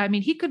you. I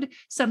mean, he could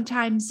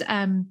sometimes,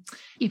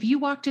 if you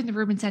walked in the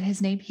room and said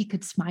his name, he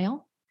could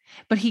smile,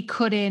 but he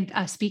couldn't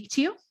speak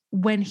to you.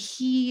 When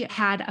he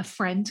had a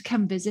friend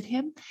come visit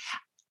him,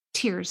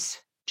 tears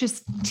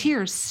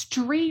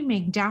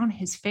streaming down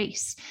his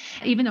face.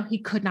 Even though he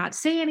could not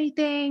say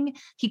anything,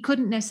 he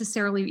couldn't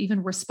necessarily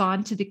even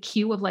respond to the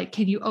cue of like,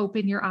 can you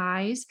open your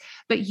eyes?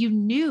 But you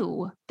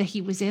knew that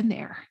he was in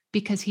there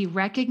because he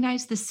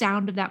recognized the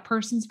sound of that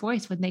person's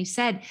voice when they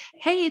said,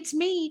 hey, it's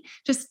me,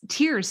 just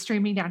tears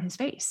streaming down his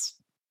face.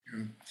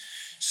 Yeah.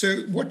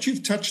 So what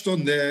you've touched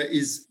on there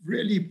is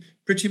really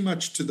pretty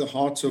much to the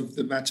heart of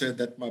the matter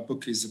that my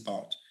book is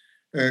about,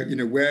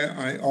 where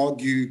I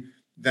argue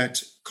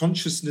that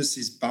consciousness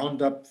is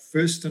bound up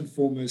first and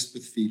foremost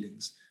with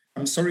feelings.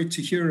 I'm sorry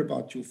to hear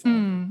about your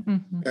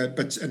father.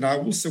 And I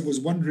also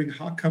was wondering,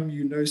 how come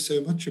you know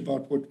so much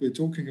about what we're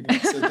talking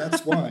about? So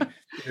that's why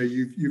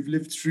you've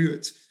lived through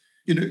it.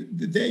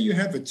 There you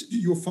have it.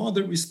 Your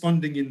father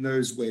responding in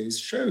those ways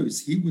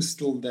shows he was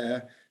still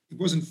there. He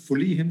wasn't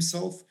fully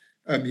himself.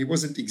 He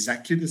wasn't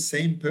exactly the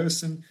same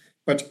person,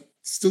 but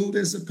still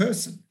there's a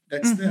person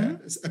that's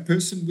there, a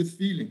person with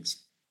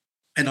feelings.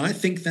 And I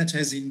think that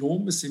has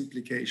enormous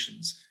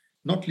implications,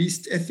 not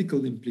least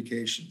ethical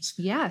implications.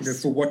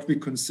 Yes. For what we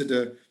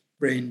consider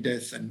brain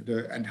death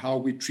and how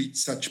we treat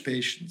such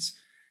patients.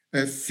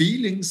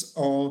 Feelings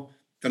are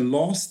the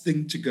last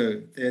thing to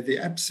go. They're the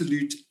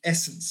absolute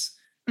essence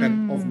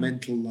of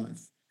mental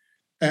life.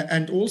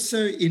 And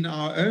also in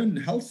our own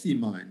healthy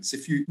minds,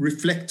 if you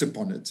reflect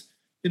upon it,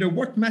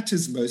 what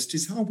matters most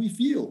is how we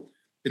feel.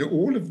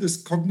 All of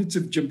this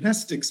cognitive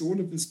gymnastics, all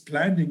of this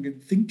planning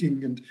and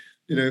thinking and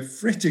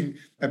fretting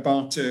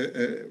about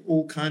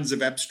all kinds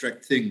of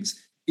abstract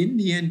things. In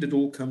the end, it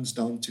all comes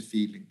down to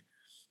feeling.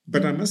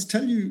 But I must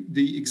tell you,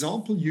 the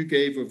example you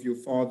gave of your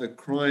father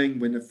crying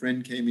when a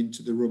friend came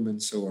into the room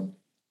and so on,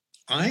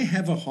 I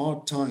have a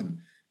hard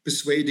time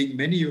persuading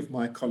many of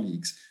my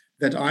colleagues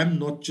that I'm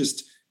not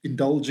just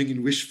indulging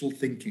in wishful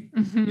thinking.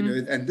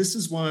 And this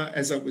is why,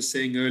 as I was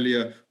saying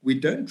earlier, we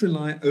don't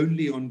rely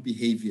only on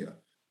behavior.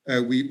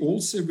 We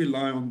also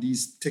rely on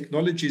these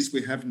technologies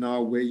we have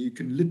now where you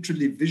can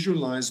literally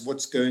visualize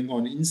what's going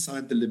on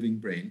inside the living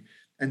brain.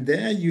 And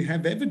there you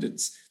have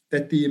evidence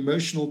that the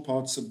emotional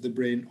parts of the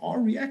brain are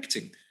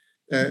reacting.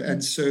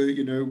 And so,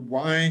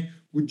 why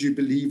would you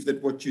believe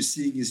that what you're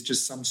seeing is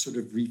just some sort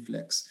of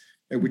reflex,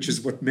 which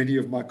is what many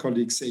of my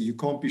colleagues say. You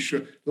can't be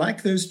sure.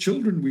 Like those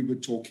children we were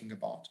talking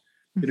about,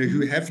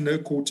 who have no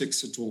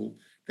cortex at all.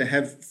 They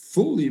have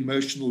full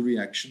emotional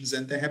reactions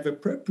and they have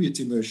appropriate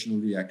emotional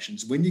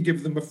reactions. When you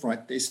give them a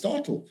fright, they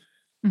startle.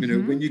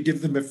 When you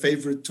give them a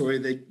favorite toy,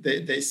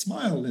 they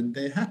smile and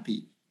they're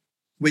happy.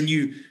 When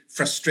you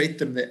frustrate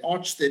them, they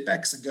arch their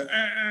backs and go,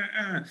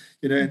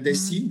 and they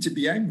seem to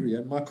be angry.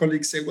 And my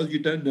colleagues say, well, you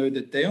don't know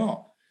that they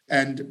are.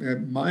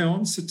 And my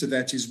answer to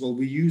that is, well,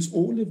 we use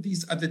all of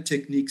these other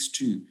techniques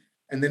too.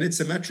 And then it's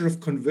a matter of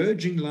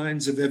converging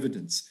lines of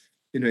evidence.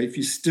 If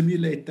you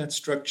stimulate that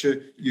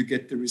structure, you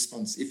get the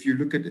response. If you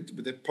look at it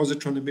with a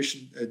positron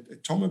emission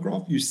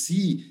tomograph, you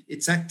see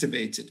it's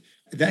activated.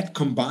 That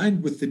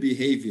combined with the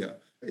behavior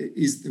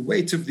is the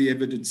weight of the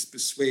evidence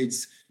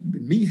persuades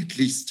me, at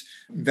least,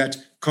 that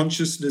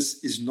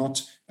consciousness is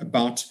not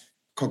about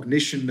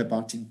cognition,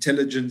 about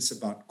intelligence,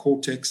 about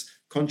cortex.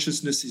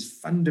 Consciousness is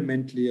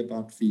fundamentally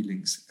about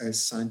feelings,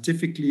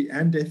 scientifically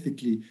and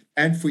ethically,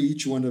 and for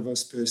each one of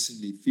us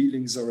personally.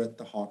 Feelings are at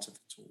the heart of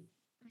it all.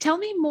 Tell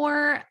me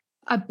more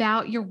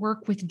about your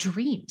work with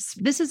dreams.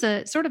 This is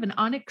a sort of an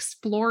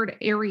unexplored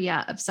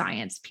area of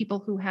science.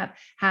 People who have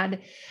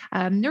had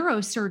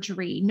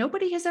neurosurgery,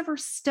 nobody has ever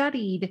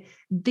studied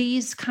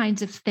these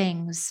kinds of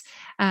things.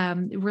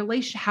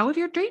 How have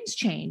your dreams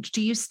changed?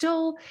 Do you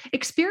still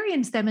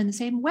experience them in the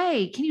same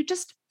way? Can you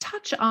just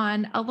touch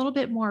on a little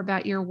bit more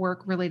about your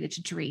work related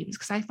to dreams?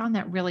 Because I found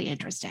that really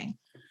interesting.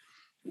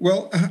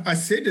 Well, I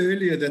said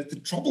earlier that the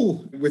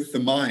trouble with the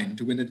mind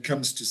when it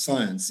comes to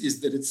science is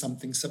that it's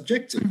something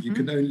subjective. You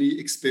can only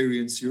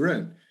experience your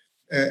own.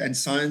 And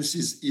science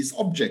is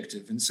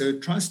objective. And so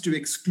it tries to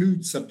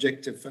exclude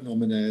subjective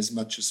phenomena as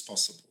much as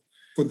possible.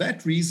 For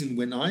that reason,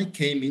 when I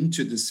came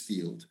into this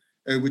field,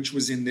 which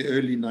was in the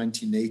early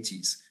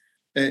 1980s,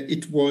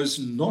 it was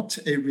not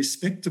a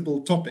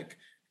respectable topic.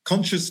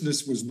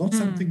 Consciousness was not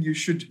something you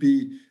should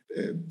be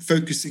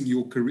focusing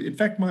your career. In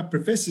fact, my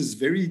professors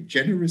very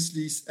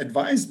generously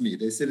advised me.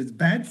 They said, it's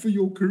bad for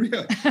your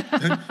career.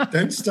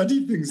 Don't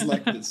study things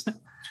like this.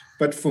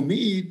 But for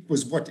me, it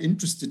was what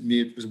interested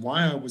me. It was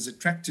why I was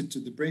attracted to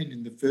the brain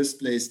in the first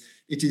place.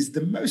 It is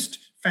the most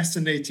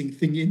fascinating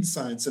thing in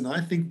science. And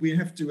I think we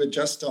have to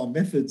adjust our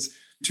methods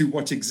to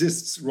what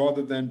exists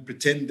rather than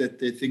pretend that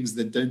they're things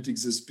that don't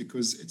exist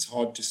because it's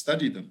hard to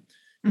study them.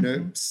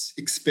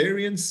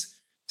 Experience,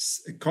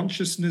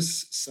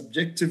 consciousness,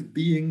 subjective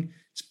being,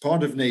 it's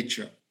part of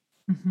nature.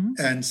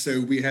 And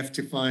so we have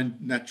to find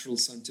natural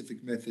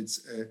scientific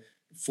methods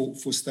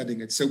for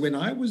studying it. So when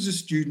I was a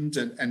student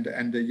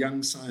and a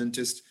young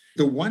scientist,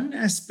 the one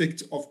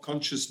aspect of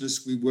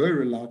consciousness we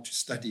were allowed to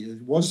study,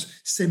 it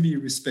was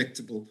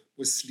semi-respectable,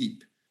 was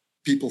sleep.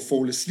 People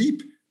fall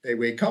asleep, they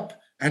wake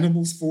up.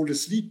 Animals fall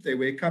asleep, they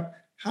wake up.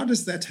 How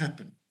does that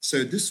happen?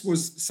 So this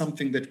was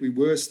something that we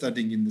were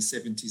studying in the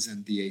 70s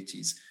and the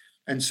 80s.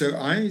 And so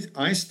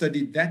I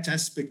studied that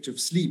aspect of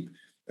sleep,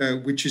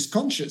 which is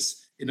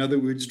conscious, in other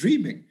words,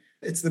 dreaming.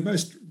 It's the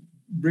most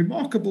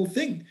remarkable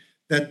thing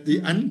that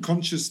the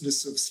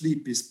unconsciousness of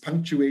sleep is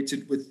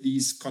punctuated with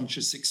these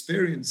conscious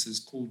experiences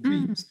called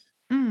dreams.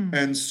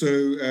 And so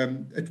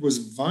it was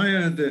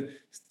via the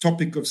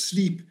topic of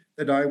sleep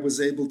that I was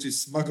able to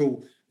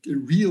smuggle a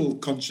real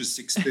conscious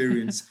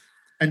experience.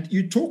 And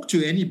you talk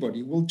to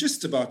anybody, well,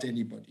 just about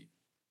anybody.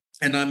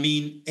 And I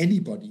mean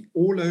anybody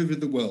all over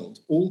the world,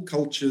 all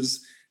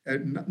cultures,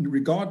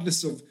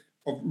 regardless of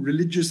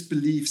religious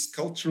beliefs,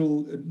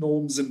 cultural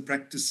norms and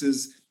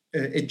practices,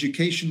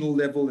 educational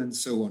level, and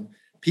so on.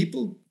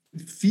 People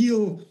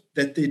feel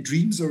that their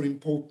dreams are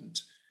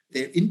important.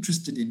 They're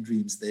interested in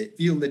dreams. They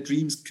feel that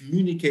dreams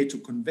communicate or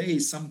convey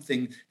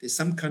something. There's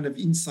some kind of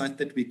insight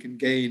that we can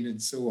gain,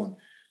 and so on.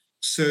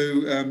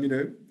 So,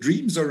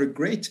 dreams are a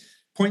great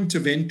point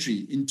of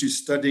entry into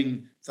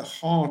studying the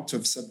heart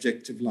of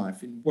subjective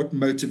life, in what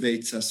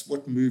motivates us,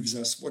 what moves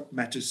us, what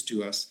matters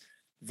to us.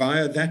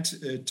 Via that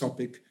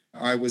topic,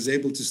 I was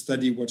able to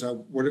study what I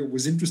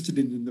was interested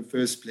in the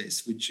first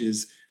place, which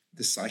is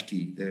the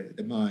psyche,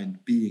 the mind,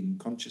 being,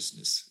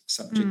 consciousness,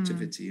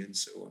 subjectivity, and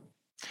so on.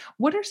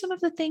 What are some of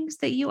the things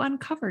that you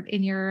uncovered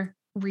in your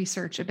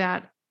research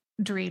about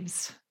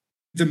dreams?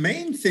 The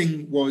main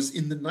thing was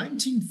in the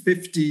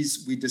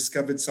 1950s, we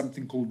discovered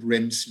something called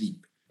REM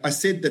sleep. I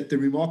said that the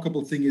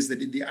remarkable thing is that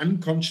the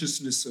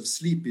unconsciousness of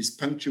sleep is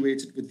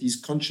punctuated with these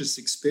conscious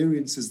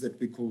experiences that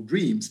we call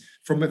dreams.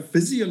 From a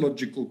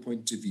physiological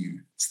point of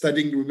view,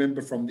 studying,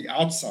 remember, from the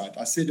outside,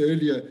 I said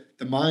earlier,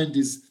 the mind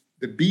is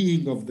the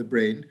being of the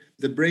brain.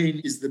 The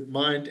brain is the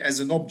mind as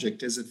an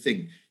object, as a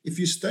thing. If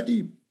you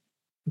study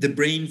the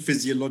brain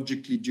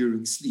physiologically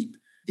during sleep,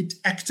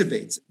 it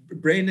activates.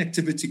 Brain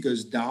activity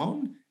goes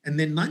down, and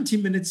then 90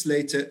 minutes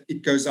later,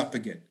 it goes up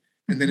again.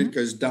 And then it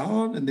goes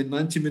down, and then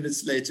 90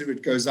 minutes later,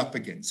 it goes up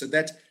again. So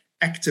that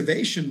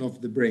activation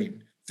of the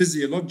brain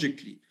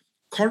physiologically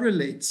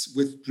correlates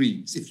with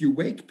dreams. If you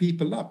wake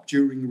people up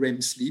during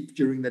REM sleep,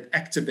 during that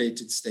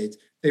activated state,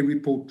 they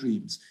report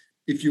dreams.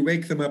 If you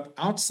wake them up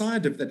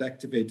outside of that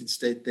activated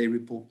state, they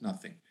report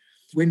nothing.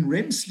 When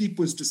REM sleep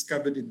was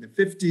discovered in the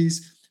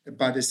 50s,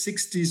 by the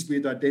 60s, we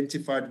had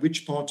identified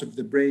which part of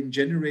the brain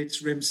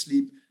generates REM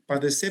sleep. By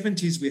the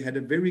 70s, we had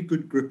a very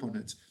good grip on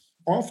it.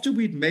 After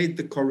we'd made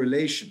the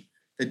correlation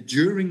that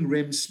during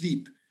REM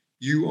sleep,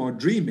 you are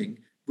dreaming,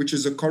 which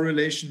is a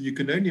correlation you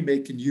can only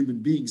make in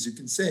human beings. You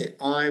can say,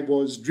 I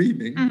was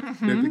dreaming,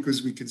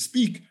 because we can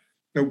speak.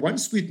 Now,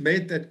 once we'd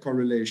made that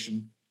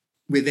correlation,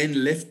 we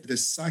then left the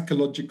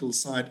psychological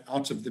side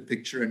out of the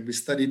picture, and we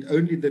studied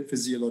only the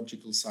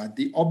physiological side,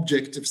 the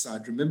objective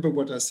side. Remember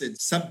what I said,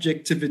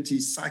 subjectivity,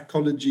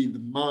 psychology, the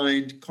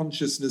mind,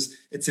 consciousness,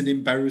 it's an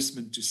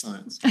embarrassment to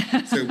science.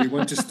 So we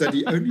want to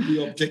study only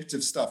the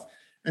objective stuff.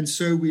 And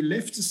so we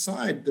left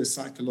aside the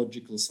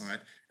psychological side,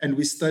 and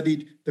we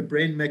studied the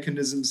brain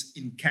mechanisms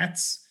in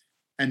cats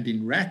and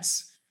in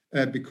rats,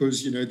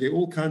 because, there are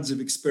all kinds of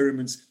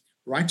experiments,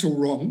 right or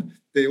wrong.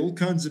 There are all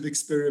kinds of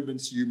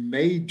experiments you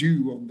may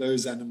do on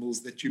those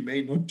animals that you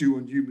may not do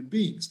on human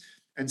beings.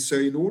 And so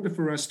in order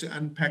for us to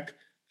unpack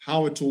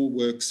how it all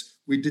works,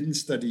 we didn't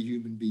study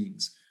human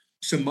beings.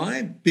 So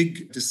my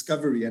big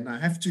discovery, and I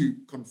have to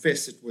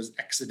confess it was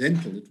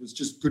accidental, it was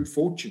just good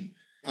fortune,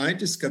 I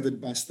discovered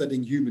by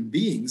studying human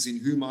beings in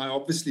whom I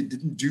obviously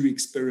didn't do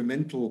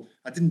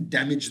I didn't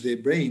damage their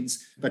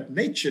brains, but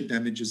nature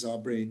damages our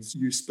brains.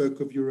 You spoke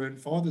of your own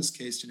father's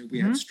case, we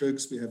have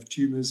strokes, we have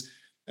tumors,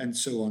 and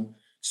so on.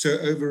 So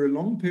over a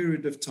long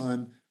period of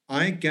time,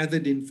 I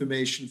gathered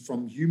information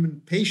from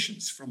human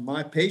patients, from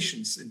my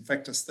patients. In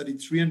fact, I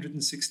studied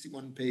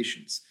 361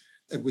 patients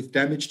with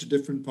damage to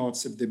different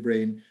parts of their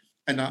brain.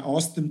 And I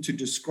asked them to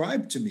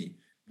describe to me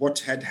what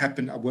had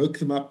happened. I woke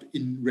them up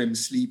in REM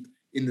sleep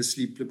in the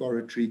sleep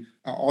laboratory.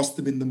 I asked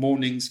them in the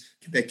mornings.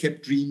 They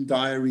kept dream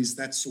diaries,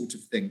 that sort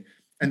of thing.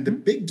 And the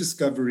big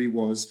discovery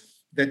was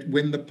that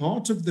when the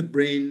part of the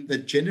brain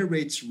that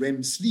generates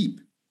REM sleep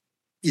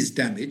is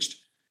damaged,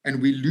 and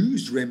we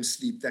lose REM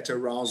sleep, that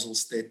arousal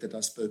state that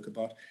I spoke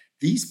about,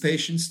 these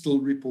patients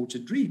still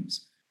reported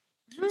dreams.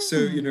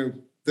 So,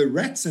 the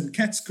rats and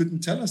cats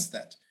couldn't tell us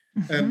that.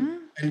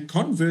 And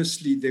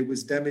conversely, there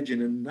was damage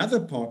in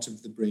another part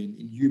of the brain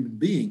in human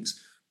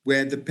beings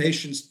where the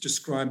patients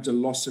described a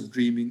loss of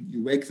dreaming.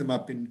 You wake them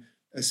up in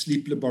a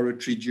sleep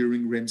laboratory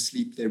during REM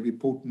sleep, they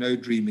report no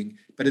dreaming,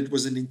 but it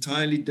was an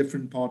entirely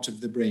different part of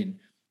the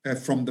brain.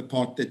 From the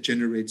part that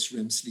generates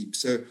REM sleep.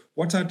 So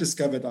what I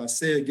discovered, I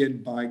say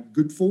again, by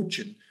good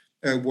fortune,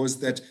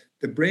 was that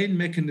the brain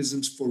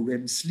mechanisms for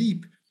REM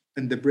sleep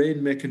and the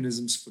brain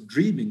mechanisms for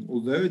dreaming,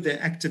 although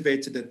they're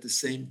activated at the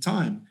same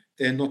time,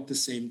 they're not the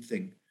same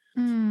thing.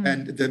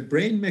 And the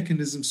brain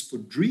mechanisms for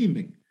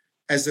dreaming,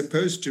 as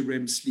opposed to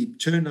REM sleep,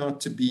 turn out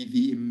to be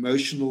the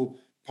emotional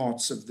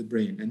parts of the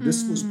brain. And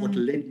this was what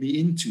led me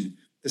into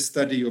the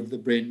study of the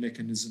brain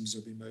mechanisms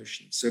of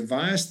emotion. So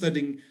via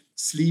studying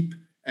sleep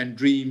and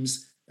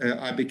dreams,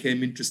 I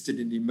became interested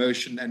in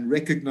emotion and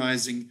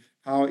recognizing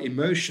how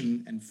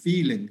emotion and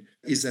feeling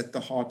is at the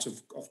heart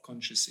of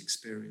conscious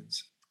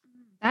experience.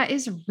 That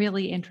is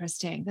really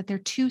interesting that they're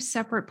two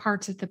separate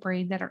parts of the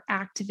brain that are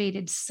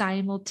activated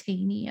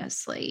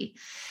simultaneously.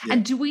 Yeah.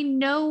 And do we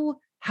know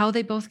how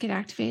they both get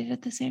activated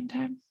at the same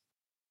time?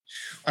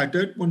 I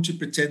don't want to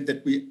pretend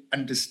that we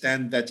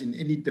understand that in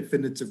any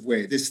definitive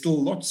way. There's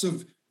still lots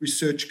of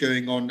research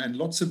going on and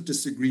lots of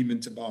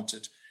disagreement about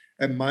it.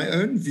 And my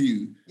own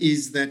view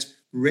is that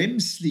REM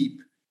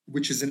sleep,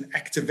 which is an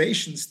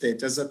activation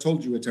state, as I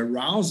told you, it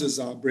arouses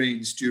our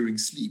brains during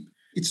sleep.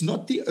 It's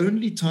not the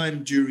only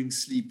time during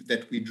sleep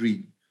that we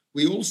dream.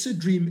 we also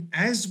dream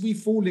as we're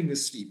falling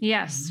asleep.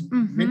 Yes.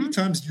 Many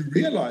times you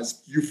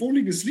realize you're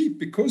falling asleep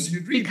because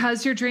you're dreaming.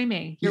 Because you're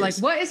dreaming. You're like,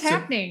 what is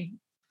happening?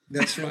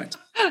 That's right.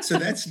 So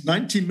that's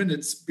 90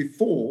 minutes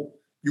before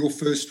your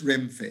first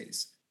REM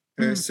phase.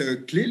 So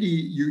clearly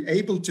you're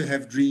able to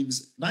have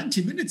dreams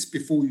 90 minutes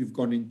before you've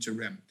gone into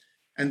REM.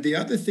 And the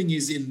other thing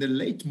is in the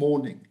late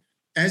morning,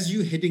 as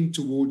you're heading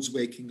towards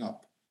waking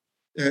up,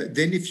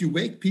 then if you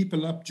wake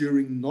people up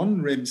during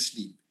non-REM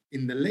sleep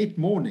in the late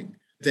morning,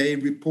 they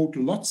report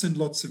lots and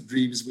lots of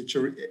dreams, which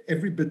are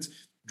every bit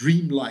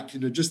dreamlike,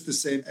 just the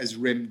same as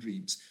REM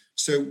dreams.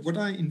 So what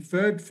I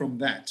inferred from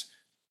that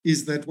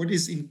is that what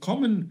is in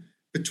common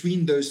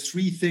between those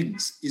three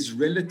things is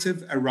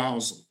relative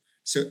arousal.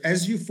 So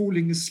as you're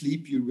falling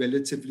asleep, you're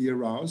relatively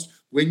aroused.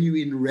 When you're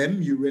in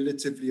REM, you're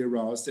relatively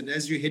aroused. And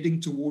as you're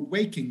heading toward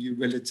waking, you're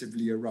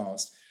relatively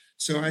aroused.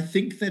 So I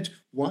think that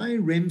why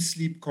REM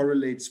sleep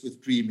correlates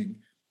with dreaming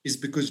is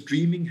because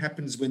dreaming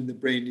happens when the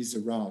brain is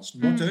aroused,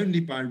 not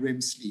only by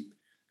REM sleep.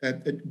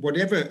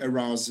 Whatever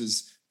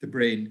arouses the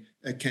brain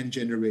can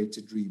generate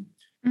a dream.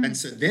 And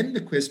so then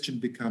the question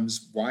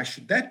becomes, why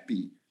should that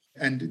be?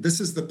 And this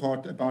is the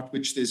part about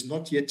which there's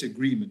not yet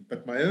agreement.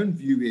 But my own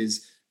view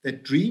is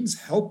that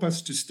dreams help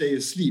us to stay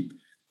asleep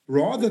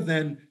rather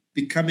than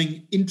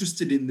becoming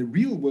interested in the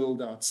real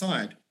world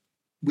outside.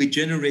 We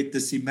generate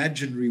this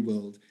imaginary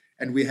world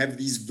and we have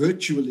these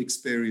virtual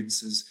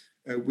experiences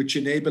which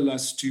enable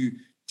us to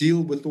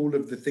deal with all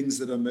of the things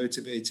that are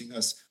motivating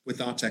us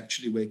without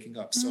actually waking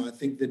up. So I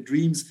think that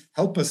dreams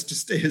help us to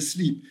stay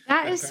asleep.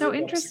 That is so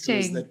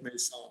interesting. That may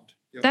sound.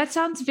 Yeah. That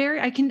sounds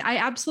I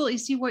absolutely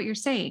see what you're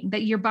saying,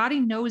 that your body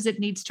knows it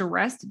needs to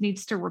rest, it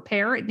needs to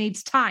repair, it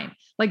needs time.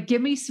 Like,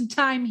 give me some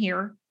time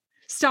here.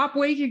 Stop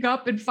waking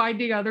up and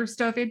finding other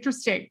stuff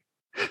interesting.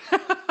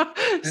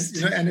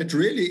 And it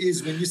really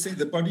is, when you say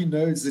the body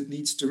knows it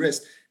needs to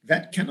rest,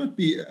 that cannot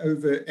be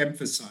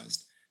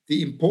overemphasized.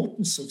 The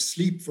importance of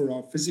sleep for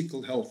our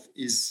physical health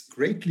is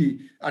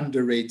greatly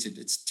underrated.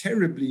 It's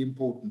terribly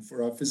important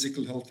for our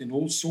physical health in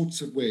all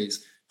sorts of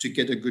ways to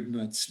get a good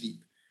night's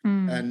sleep.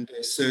 And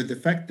so the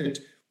fact that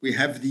we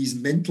have these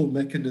mental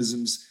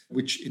mechanisms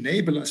which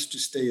enable us to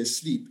stay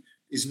asleep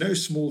is no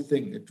small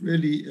thing. It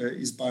really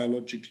is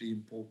biologically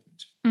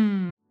important.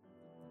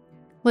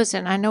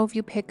 Listen, I know if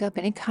you pick up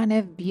any kind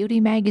of beauty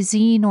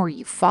magazine or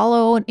you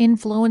follow an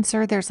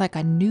influencer, there's like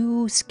a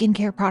new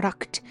skincare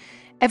product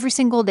every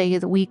single day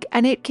of the week,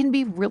 and it can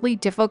be really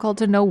difficult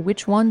to know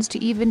which ones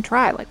to even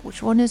try, like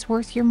which one is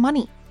worth your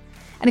money.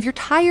 And if you're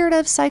tired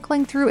of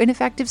cycling through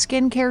ineffective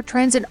skincare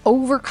trends and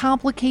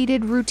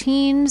overcomplicated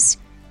routines,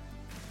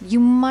 you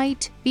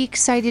might be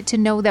excited to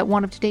know that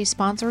one of today's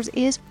sponsors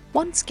is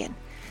OneSkin.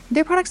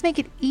 Their products make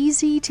it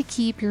easy to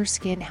keep your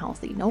skin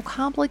healthy. No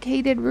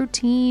complicated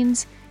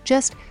routines,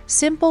 just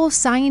simple,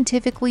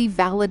 scientifically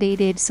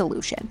validated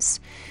solutions.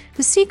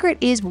 The secret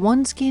is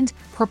OneSkin's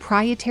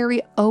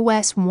proprietary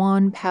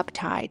OS1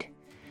 peptide.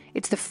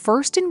 It's the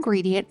first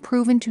ingredient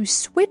proven to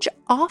switch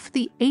off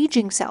the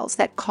aging cells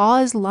that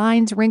cause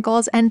lines,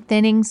 wrinkles, and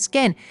thinning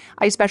skin.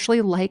 I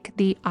especially like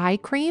the eye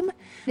cream.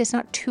 It's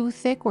not too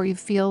thick where you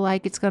feel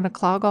like it's going to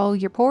clog all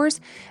your pores,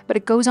 but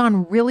it goes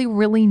on really,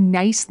 really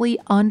nicely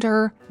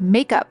under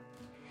makeup.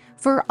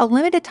 For a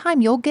limited time,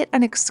 you'll get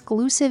an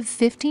exclusive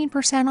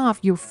 15% off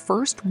your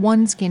first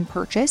OneSkin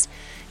purchase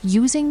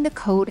using the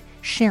code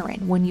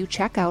Sharon when you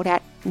check out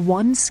at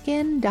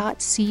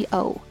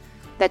oneskin.co.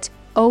 That's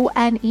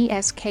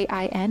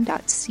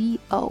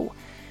oneskin.co.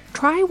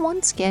 Try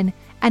OneSkin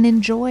and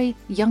enjoy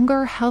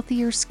younger,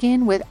 healthier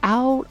skin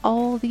without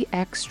all the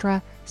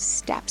extra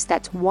steps.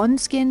 That's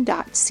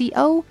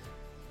oneskin.co,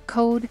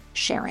 code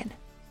Sharon.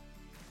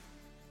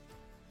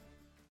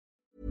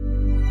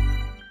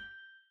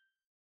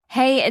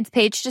 Hey, it's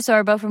Paige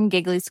DeSorbo from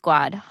Giggly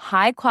Squad.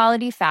 High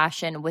quality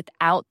fashion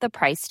without the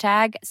price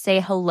tag.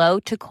 Say hello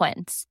to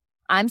Quince.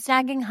 I'm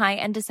snagging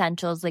high-end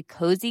essentials like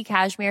cozy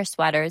cashmere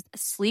sweaters,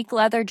 sleek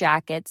leather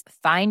jackets,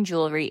 fine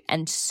jewelry,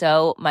 and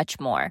so much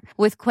more.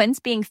 With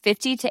Quince being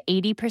 50 to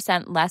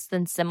 80% less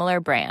than similar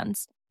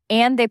brands.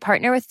 And they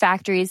partner with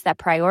factories that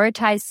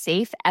prioritize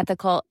safe,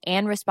 ethical,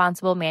 and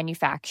responsible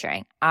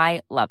manufacturing.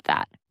 I love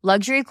that.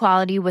 Luxury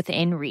quality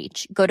within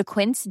reach. Go to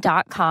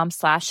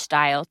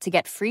quince.com/style to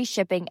get free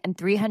shipping and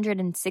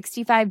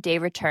 365-day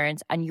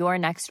returns on your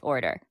next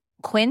order.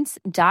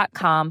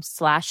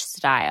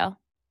 Quince.com/style.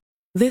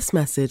 This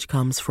message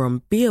comes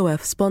from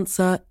BOF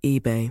sponsor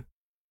eBay.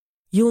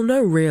 You'll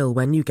know real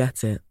when you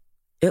get it.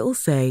 It'll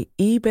say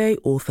eBay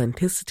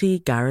Authenticity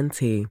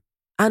Guarantee.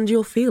 And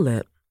you'll feel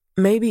it.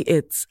 Maybe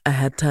it's a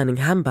head-turning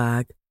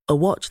handbag, a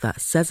watch that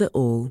says it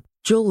all,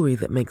 jewelry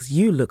that makes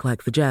you look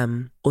like the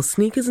gem, or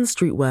sneakers and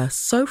streetwear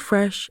so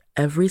fresh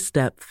every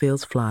step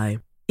feels fly.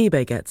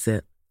 eBay gets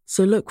it.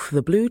 So look for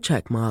the blue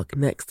check mark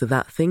next to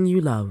that thing you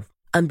love.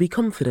 And be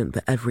confident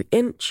that every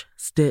inch,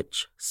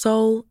 stitch,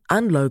 sole,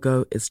 and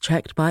logo is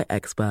checked by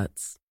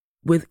experts.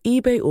 With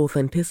eBay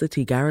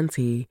Authenticity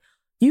Guarantee,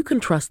 you can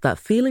trust that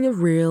feeling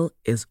of real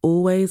is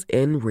always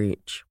in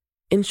reach.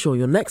 Ensure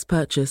your next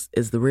purchase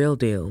is the real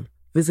deal.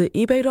 Visit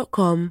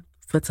ebay.com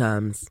for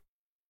terms.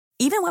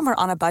 Even when we're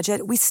on a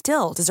budget, we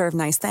still deserve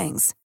nice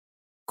things.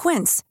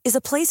 Quince is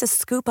a place to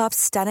scoop up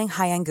stunning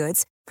high-end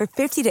goods for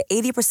 50 to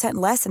 80%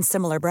 less than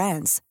similar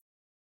brands.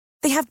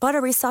 They have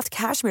buttery soft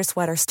cashmere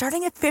sweaters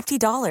starting at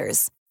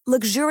 $50,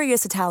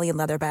 luxurious Italian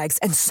leather bags,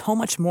 and so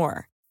much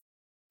more.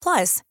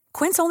 Plus,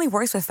 Quince only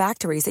works with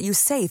factories that use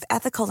safe,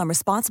 ethical, and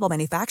responsible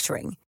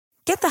manufacturing.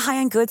 Get the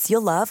high-end goods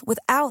you'll love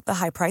without the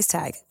high price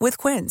tag with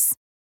Quince.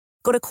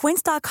 Go to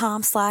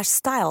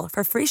quince.com/style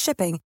for free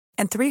shipping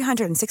and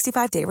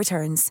 365-day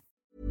returns.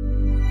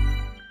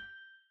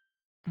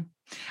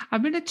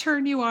 I'm going to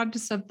turn you on to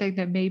something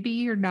that maybe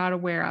you're not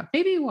aware of.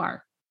 Maybe you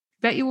are.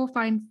 Bet you will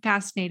find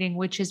fascinating,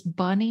 which is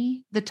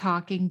Bunny the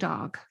talking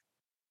dog.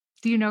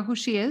 Do you know who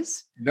she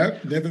is?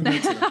 Nope, never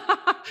met her.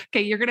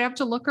 Okay, you're going to have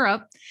to look her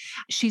up.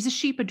 She's a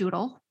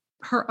sheepadoodle.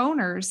 Her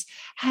owners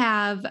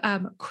have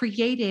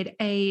created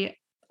a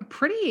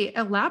pretty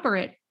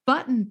elaborate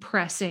button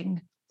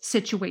pressing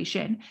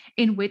situation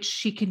in which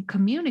she can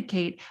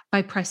communicate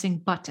by pressing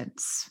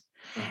buttons.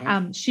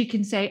 She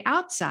can say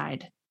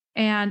outside.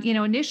 And,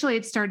 initially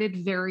it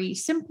started very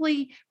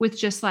simply with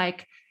just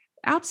like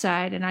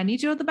outside and I need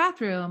to go to the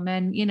bathroom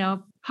and,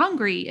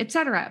 hungry,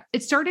 etc.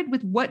 It started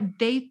with what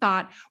they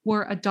thought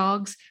were a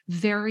dog's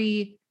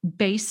very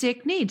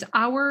basic needs,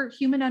 our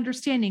human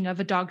understanding of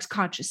a dog's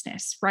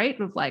consciousness, right?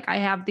 Of like, I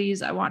have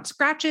these, I want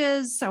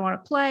scratches, I want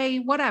to play,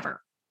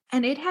 whatever.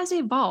 And it has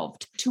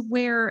evolved to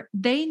where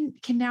they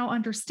can now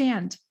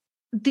understand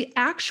the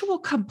actual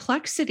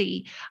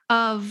complexity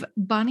of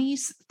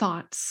Bunny's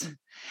thoughts.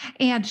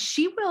 And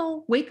she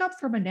will wake up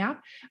from a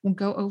nap and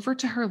go over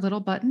to her little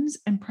buttons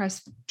and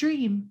press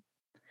dream.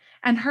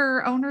 And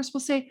her owners will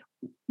say,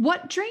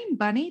 "What dream,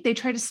 Bunny?" They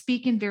try to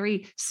speak in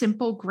very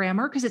simple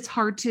grammar because it's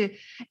hard to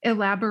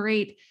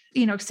elaborate,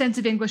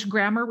 extensive English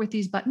grammar with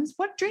these buttons.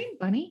 "What dream,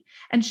 Bunny?"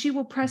 And she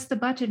will press the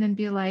button and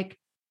be like,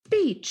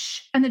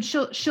 "Beach." And then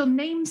she'll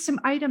name some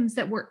items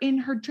that were in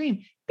her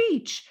dream.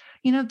 Beach,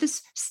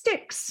 this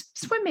sticks,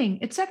 swimming,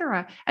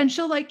 etc. And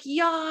she'll like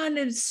yawn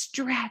and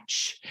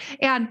stretch.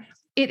 And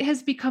it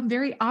has become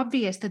very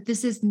obvious that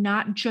this is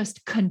not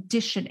just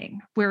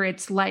conditioning where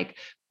it's like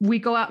we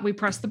go out, we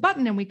press the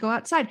button and we go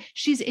outside.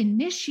 She's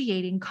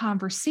initiating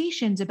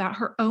conversations about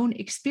her own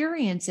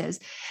experiences.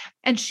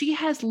 And she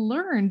has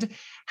learned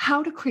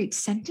how to create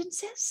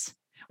sentences.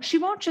 She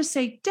won't just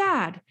say,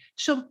 "Dad."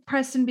 She'll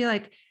press and be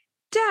like,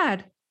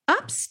 "Dad,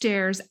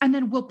 upstairs." And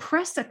then we'll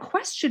press a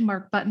question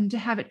mark button to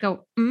have it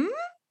go,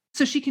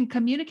 So she can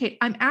communicate.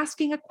 I'm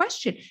asking a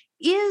question.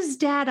 Is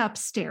Dad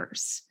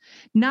upstairs?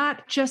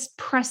 Not just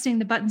pressing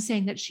the button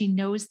saying that she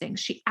knows things.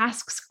 She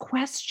asks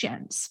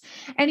questions.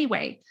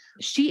 Anyway,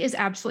 she is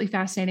absolutely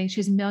fascinating. She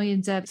has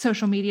millions of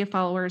social media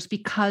followers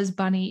because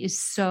Bunny is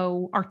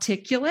so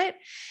articulate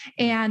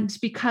and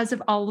because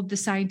of all of the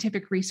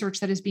scientific research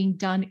that is being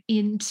done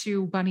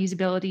into Bunny's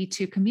ability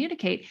to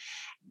communicate.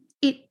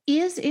 It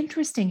is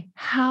interesting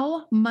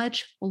how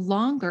much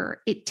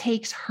longer it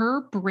takes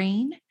her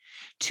brain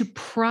to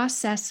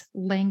process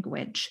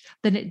language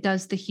than it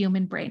does the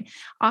human brain.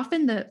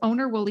 Often the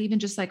owner will even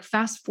just like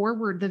fast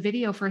forward the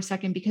video for a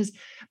second because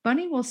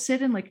Bunny will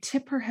sit and like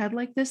tip her head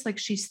like this, like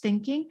she's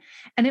thinking,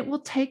 and it will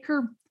take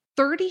her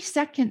 30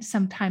 seconds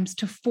sometimes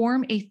to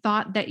form a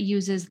thought that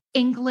uses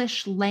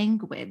English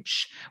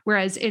language.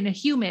 Whereas in a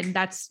human,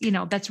 that's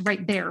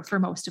right there for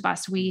most of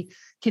us. We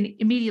can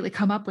immediately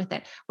come up with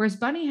it. Whereas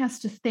Bunny has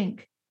to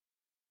think,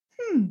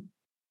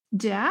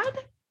 Dad,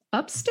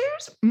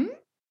 upstairs?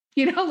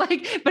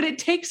 But it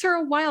takes her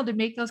a while to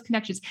make those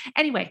connections.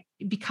 Anyway,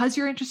 because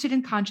you're interested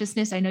in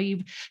consciousness, I know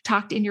you've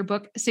talked in your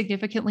book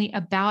significantly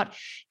about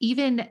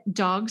even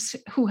dogs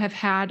who have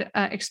had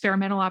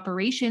experimental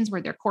operations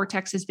where their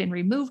cortex has been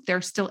removed.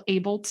 They're still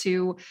able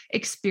to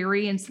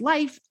experience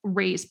life,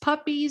 raise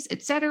puppies,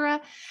 etc.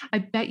 I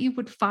bet you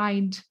would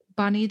find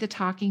Bunny the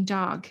talking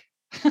dog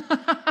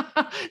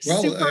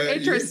super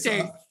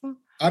interesting. Yes,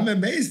 I'm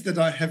amazed that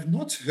I have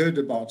not heard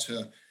about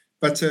her.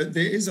 But there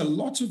is a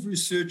lot of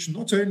research,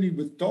 not only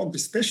with dogs,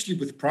 especially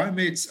with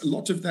primates. A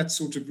lot of that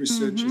sort of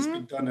research has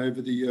been done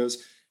over the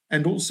years,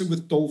 and also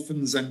with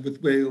dolphins and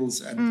with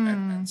whales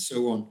and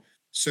so on.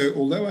 So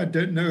although I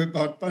don't know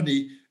about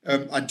Bunny,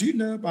 I do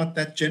know about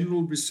that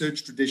general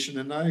research tradition,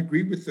 and I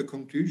agree with the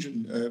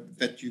conclusion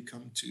that you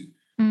come to.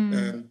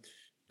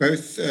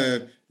 Both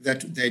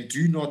that they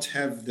do not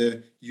have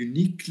the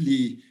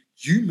uniquely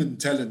human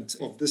talent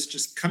of this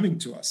just coming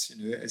to us,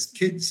 as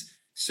kids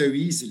so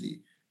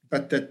easily,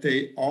 but that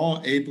they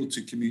are able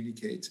to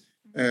communicate,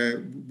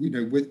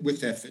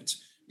 with effort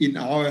in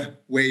our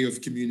way of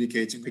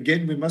communicating.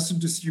 Again, we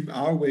mustn't assume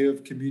our way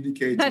of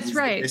communicating is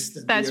right. the best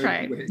and That's the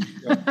right. only way.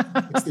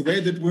 It's the way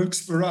that works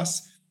for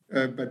us,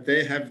 but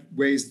they have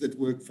ways that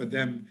work for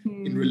them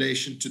in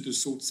relation to the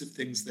sorts of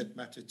things that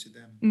matter to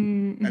them.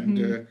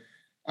 And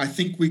I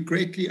think we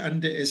greatly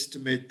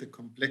underestimate the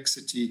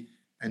complexity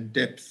and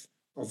depth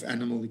of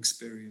animal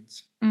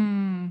experience.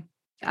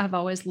 I've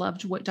always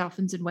loved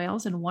dolphins and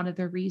whales. And one of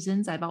the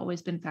reasons I've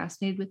always been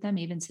fascinated with them,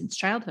 even since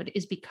childhood,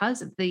 is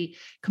because of the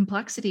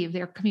complexity of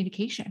their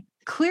communication.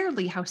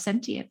 Clearly how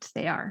sentient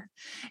they are.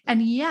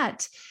 And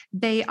yet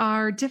they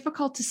are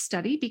difficult to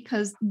study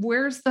because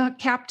where's the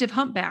captive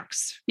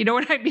humpbacks? You know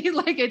what I mean?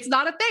 Like, it's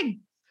not a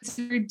thing. It's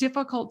very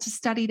difficult to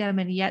study them.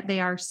 And yet they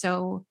are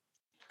so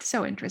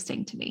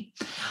interesting to me.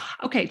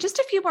 Okay. Just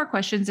a few more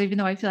questions, even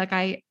though I feel like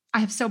I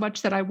have so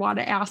much that I want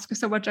to ask,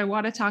 so much I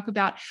want to talk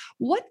about.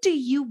 What do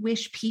you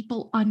wish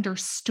people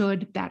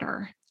understood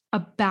better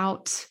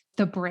about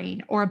the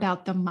brain or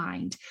about the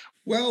mind?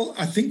 Well,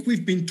 I think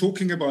we've been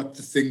talking about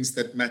the things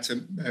that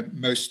matter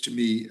most to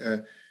me.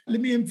 Let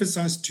me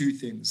emphasize two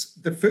things.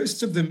 The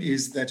first of them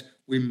is that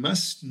we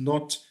must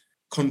not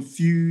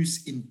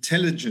confuse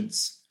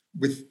intelligence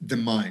with the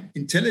mind.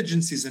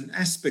 Intelligence is an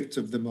aspect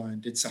of the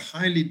mind. It's a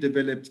highly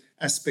developed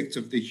aspect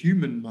of the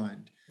human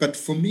mind. But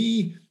for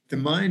me, the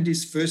mind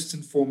is first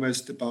and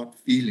foremost about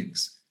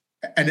feelings.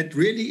 And it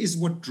really is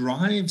what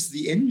drives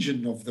the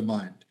engine of the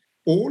mind.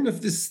 All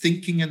of this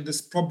thinking and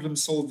this problem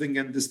solving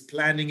and this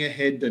planning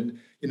ahead and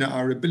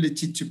our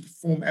ability to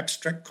perform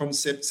abstract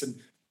concepts and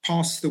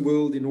pass the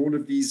world in all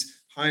of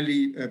these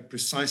highly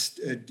precise,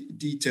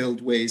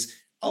 detailed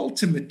ways,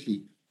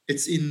 ultimately,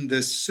 it's in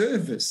the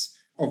service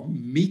of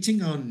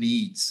meeting our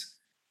needs.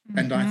 Mm-hmm.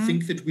 And I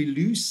think that we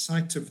lose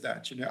sight of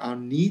that. Our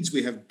needs,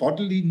 we have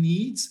bodily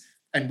needs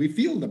and we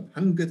feel them: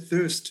 hunger,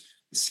 thirst,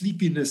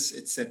 sleepiness,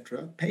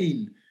 etc.,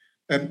 pain.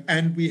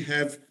 And we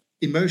have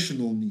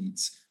emotional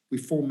needs. We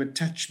form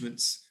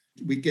attachments.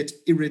 We get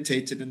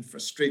irritated and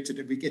frustrated,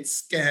 and we get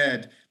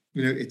scared,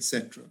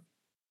 etc.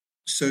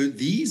 So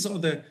these are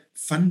the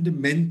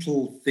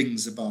fundamental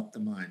things about the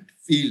mind,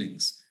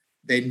 feelings.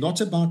 They're not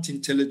about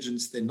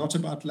intelligence. They're not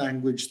about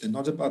language. They're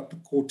not about the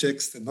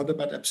cortex. They're not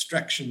about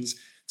abstractions.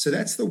 So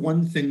that's the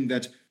one thing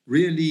that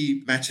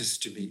really matters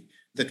to me,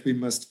 that we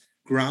must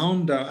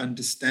ground our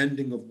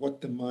understanding of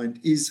what the mind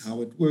is,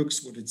 how it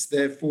works, what it's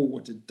there for,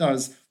 what it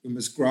does. We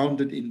must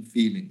ground it in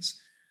feelings.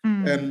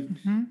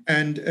 Mm-hmm.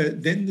 And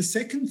then the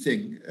second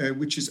thing,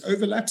 which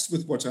overlaps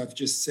with what I've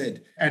just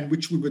said, and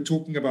which we were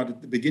talking about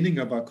at the beginning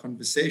of our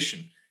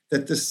conversation,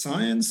 that the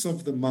science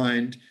of the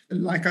mind,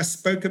 like I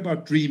spoke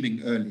about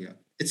dreaming earlier,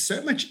 it's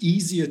so much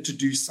easier to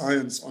do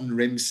science on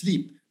REM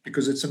sleep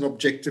because it's an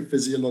objective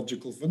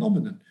physiological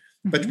phenomenon.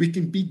 Mm-hmm. But we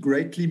can be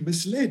greatly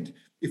misled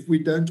if we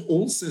don't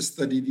also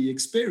study the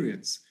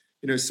experience.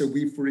 So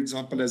we, for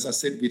example, as I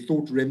said, we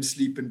thought REM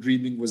sleep and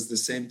dreaming was the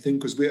same thing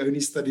because we only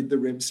studied the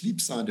REM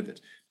sleep side of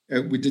it.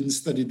 We didn't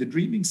study the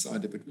dreaming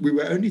side of it. We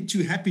were only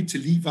too happy to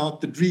leave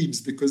out the dreams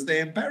because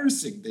they're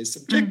embarrassing. They're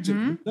subjective.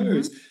 Mm-hmm. Who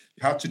knows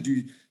how to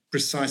do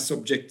precise,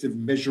 objective,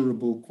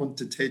 measurable,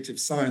 quantitative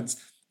science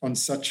on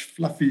such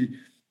fluffy,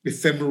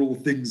 ephemeral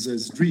things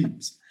as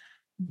dreams?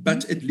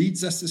 But it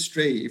leads us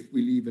astray if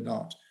we leave it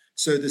out.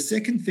 So the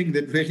second thing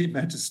that really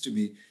matters to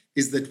me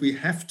is that we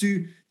have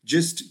to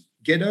just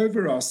get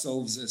over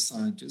ourselves as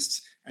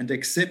scientists and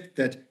accept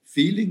that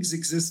feelings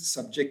exist,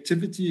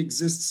 subjectivity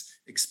exists,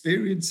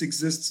 experience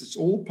exists. It's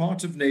all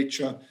part of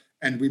nature,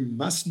 and we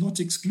must not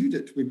exclude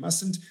it. We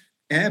mustn't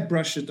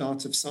airbrush it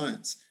out of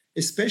science,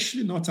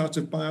 especially not out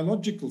of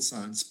biological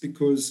science,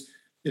 because,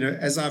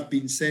 as I've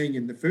been saying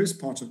in the first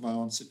part of my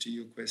answer to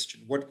your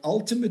question, what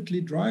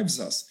ultimately drives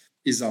us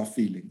is our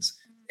feelings.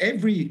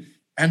 Every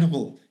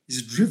animal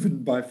is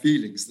driven by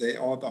feelings. They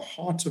are the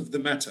heart of the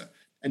matter.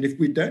 And if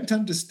we don't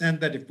understand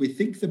that, if we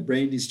think the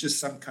brain is just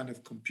some kind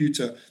of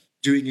computer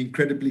doing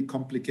incredibly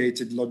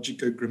complicated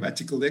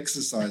logico-grammatical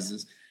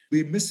exercises,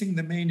 we're missing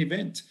the main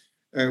event.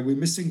 We're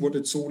missing what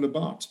it's all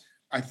about.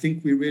 I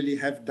think we really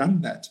have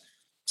done that.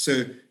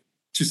 So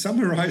to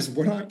summarize,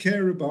 what I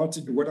care about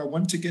and what I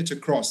want to get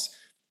across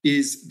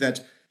is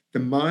that the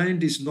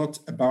mind is not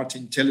about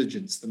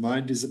intelligence. The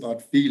mind is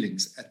about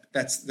feelings.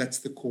 That's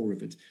the core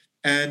of it.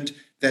 And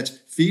that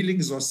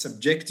feelings are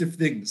subjective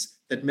things.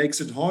 That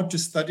makes it hard to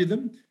study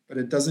them, but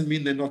it doesn't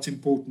mean they're not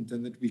important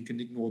and that we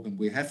can ignore them.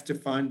 We have to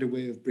find a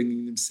way of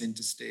bringing them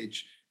center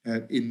stage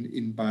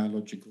in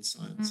biological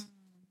science.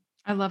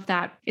 I love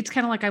that. It's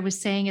kind of like I was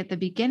saying at the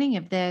beginning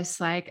of this,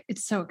 like,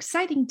 it's so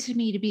exciting to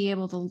me to be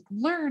able to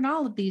learn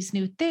all of these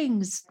new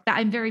things.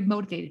 I'm very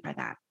motivated by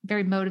that,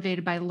 very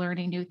motivated by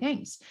learning new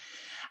things.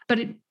 But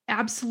it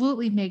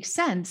absolutely makes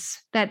sense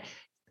that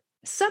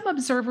some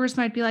observers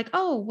might be like,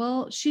 oh,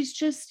 well, she's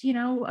just,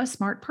 a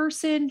smart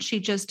person. She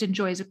just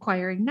enjoys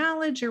acquiring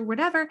knowledge or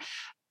whatever.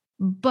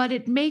 But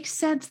it makes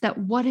sense that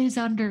what is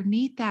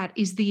underneath that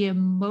is the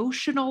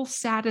emotional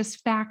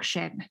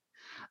satisfaction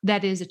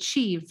that is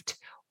achieved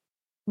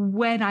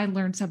when I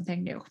learn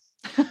something new.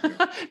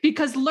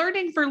 Because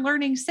learning for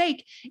learning's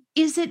sake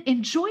isn't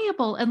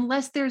enjoyable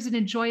unless there's an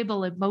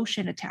enjoyable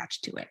emotion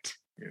attached to it.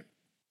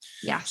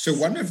 Yeah. So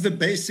one of the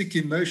basic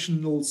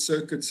emotional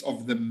circuits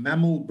of the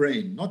mammal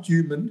brain, not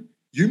human,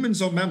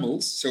 humans are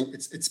mammals, so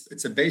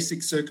it's a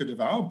basic circuit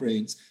of our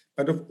brains,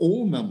 but of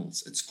all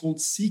mammals, it's called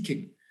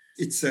seeking.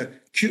 It's a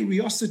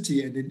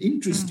curiosity and an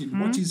interest in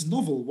what is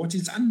novel, what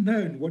is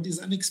unknown, what is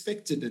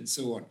unexpected, and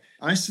so on.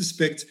 I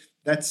suspect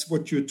that's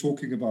what you're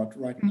talking about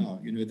right now.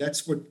 You know,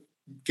 that's what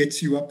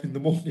gets you up in the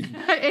morning.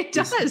 It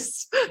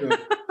does.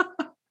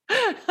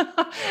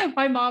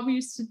 My mom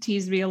used to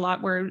tease me a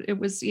lot where it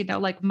was, you know,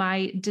 like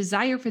my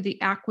desire for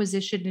the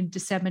acquisition and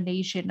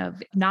dissemination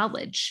of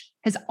knowledge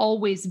has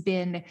always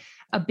been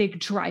a big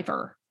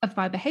driver of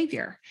my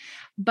behavior.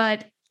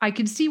 But I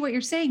can see what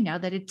you're saying now,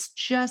 that it's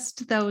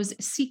just those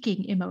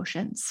seeking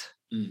emotions.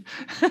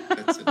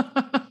 That's it.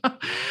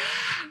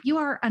 You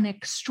are an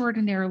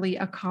extraordinarily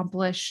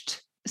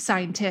accomplished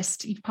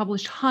scientist. You've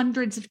published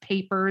hundreds of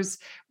papers,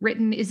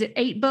 written, is it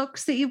 8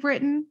 books that you've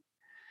written?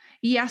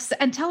 Yes.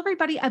 And tell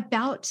everybody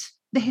about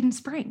The Hidden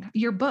Spring,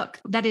 your book.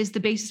 That is the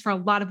basis for a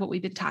lot of what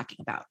we've been talking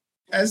about.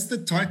 As the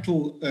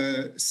title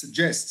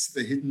suggests,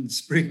 The Hidden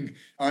Spring,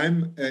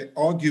 I'm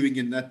arguing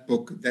in that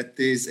book that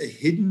there's a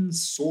hidden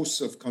source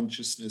of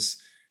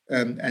consciousness,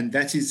 and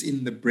that is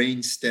in the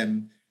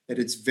brainstem, that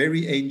it's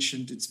very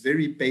ancient, it's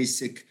very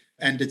basic,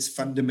 and it's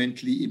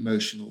fundamentally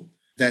emotional.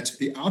 That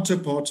the outer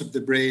part of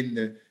the brain,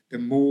 the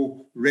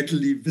more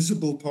readily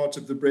visible part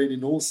of the brain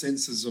in all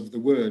senses of the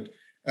word,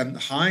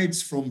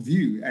 hides from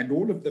view, and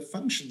all of the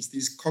functions,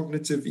 these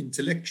cognitive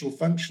intellectual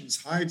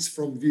functions, hides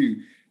from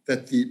view,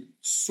 that the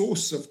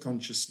source of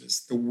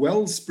consciousness, the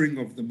wellspring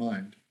of the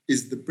mind,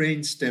 is the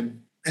brainstem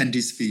and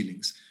his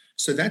feelings.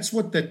 So that's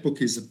what that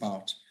book is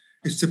about.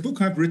 It's a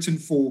book I've written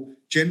for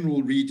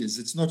general readers.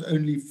 It's not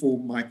only for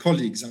my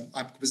colleagues,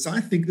 because I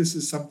think this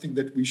is something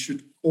that we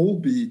should all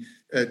be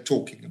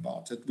talking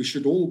about, that we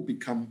should all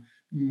become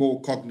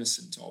more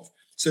cognizant of.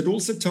 So it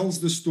also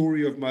tells the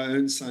story of my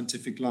own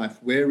scientific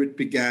life, where it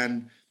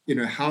began, you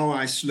know, how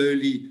I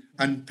slowly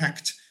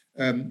unpacked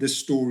the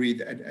story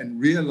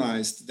and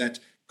realized that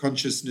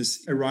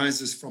consciousness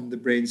arises from the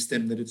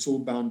brainstem, that it's all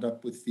bound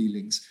up with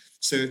feelings.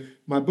 So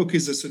my book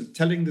is a sort of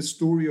telling the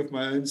story of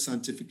my own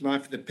scientific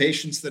life, the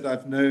patients that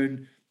I've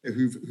known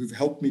who've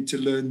helped me to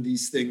learn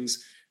these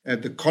things,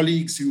 the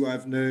colleagues who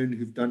I've known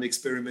who've done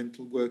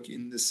experimental work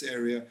in this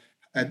area,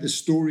 the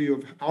story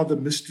of how the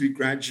mystery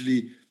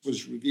gradually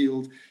was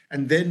revealed.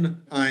 And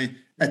then I,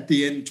 at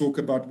the end, talk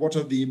about what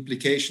are the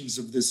implications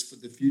of this for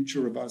the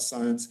future of our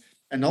science,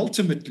 and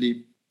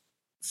ultimately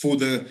for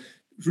the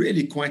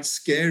really quite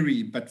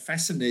scary but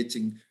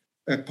fascinating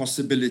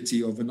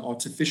possibility of an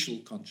artificial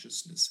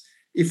consciousness.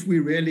 If we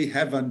really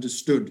have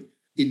understood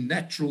in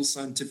natural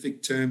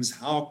scientific terms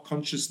how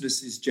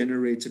consciousness is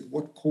generated,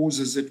 what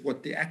causes it,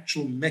 what the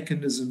actual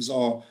mechanisms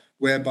are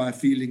whereby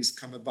feelings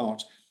come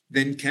about,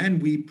 then can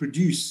we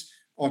produce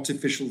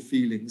artificial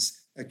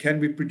feelings? Can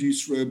we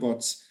produce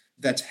robots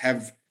that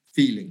have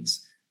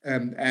feelings?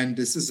 And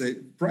this is a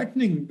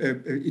brightening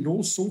in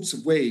all sorts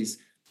of ways,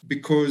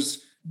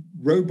 because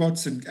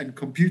robots and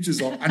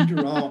computers are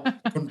under our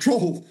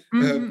control.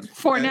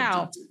 For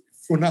now.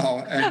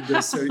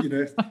 And so, you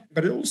know,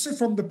 but also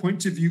from the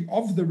point of view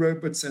of the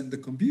robots and the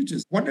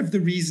computers, one of the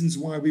reasons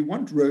why we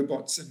want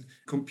robots and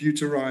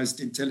computerized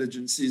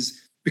intelligence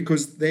is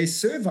because they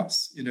serve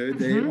us. You know,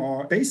 they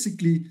are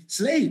basically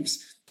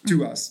slaves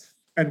to us.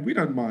 And we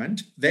don't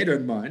mind. They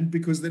don't mind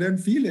because they don't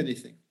feel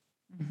anything.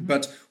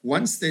 But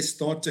once they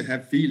start to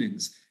have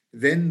feelings,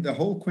 then the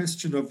whole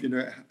question of, you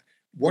know,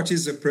 what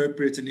is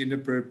appropriate and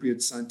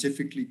inappropriate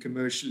scientifically,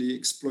 commercially,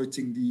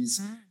 exploiting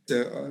these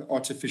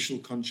artificial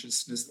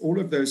consciousness, all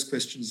of those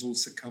questions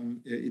also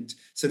come into.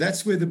 So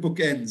that's where the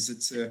book ends.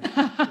 It's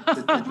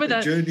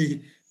a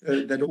journey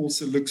that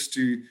also looks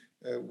to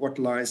what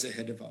lies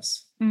ahead of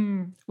us.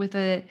 With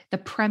the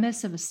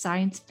premise of a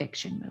science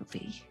fiction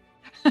movie.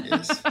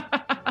 Yes.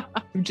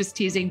 I'm just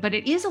teasing, but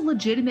it is a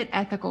legitimate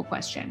ethical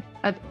question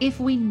of, if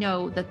we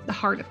know that the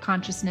heart of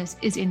consciousness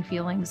is in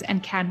feelings,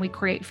 and can we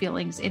create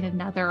feelings in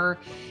another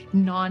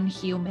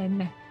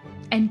non-human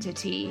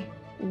entity,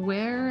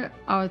 where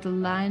are the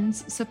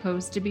lines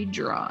supposed to be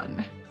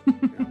drawn?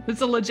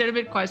 It's a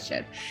legitimate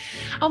question.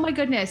 Oh my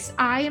goodness.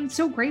 I am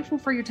so grateful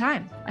for your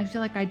time. I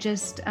feel like I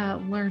just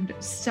learned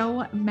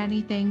so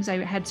many things. I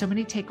had so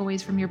many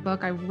takeaways from your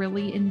book. I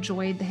really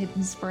enjoyed The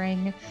Hidden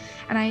Spring,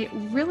 and I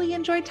really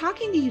enjoyed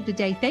talking to you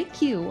today.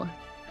 Thank you.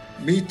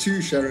 Me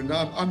too, Sharon.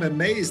 I'm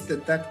amazed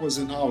that was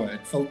an hour.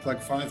 It felt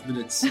like 5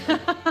 minutes.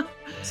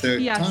 So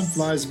Yes. Time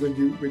flies when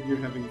you're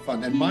having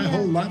fun. And my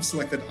whole life's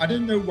like that. I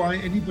don't know why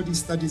anybody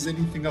studies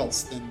anything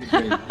else than the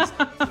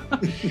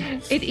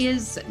brain. It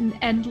is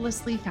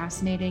endlessly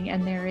fascinating,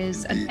 and there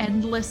is an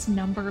endless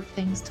number of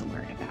things to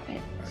learn about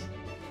it.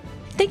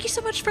 Thank you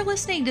so much for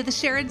listening to the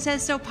Sharon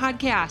Says So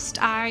podcast.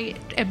 I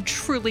am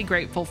truly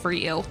grateful for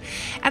you.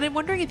 And I'm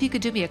wondering if you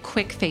could do me a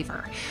quick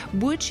favor.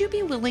 Would you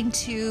be willing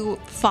to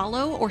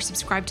follow or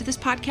subscribe to this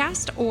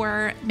podcast,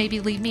 or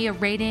maybe leave me a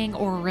rating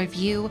or a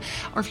review?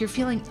 Or if you're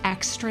feeling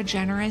extra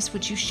generous,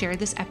 would you share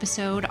this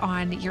episode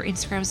on your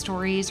Instagram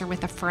stories or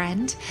with a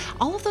friend?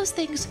 All of those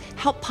things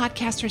help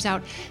podcasters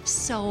out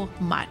so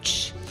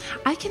much.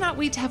 I cannot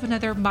wait to have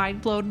another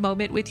mind-blown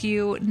moment with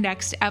you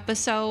next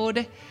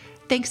episode.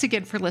 Thanks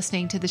again for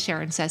listening to the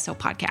Sharon Says So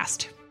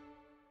podcast.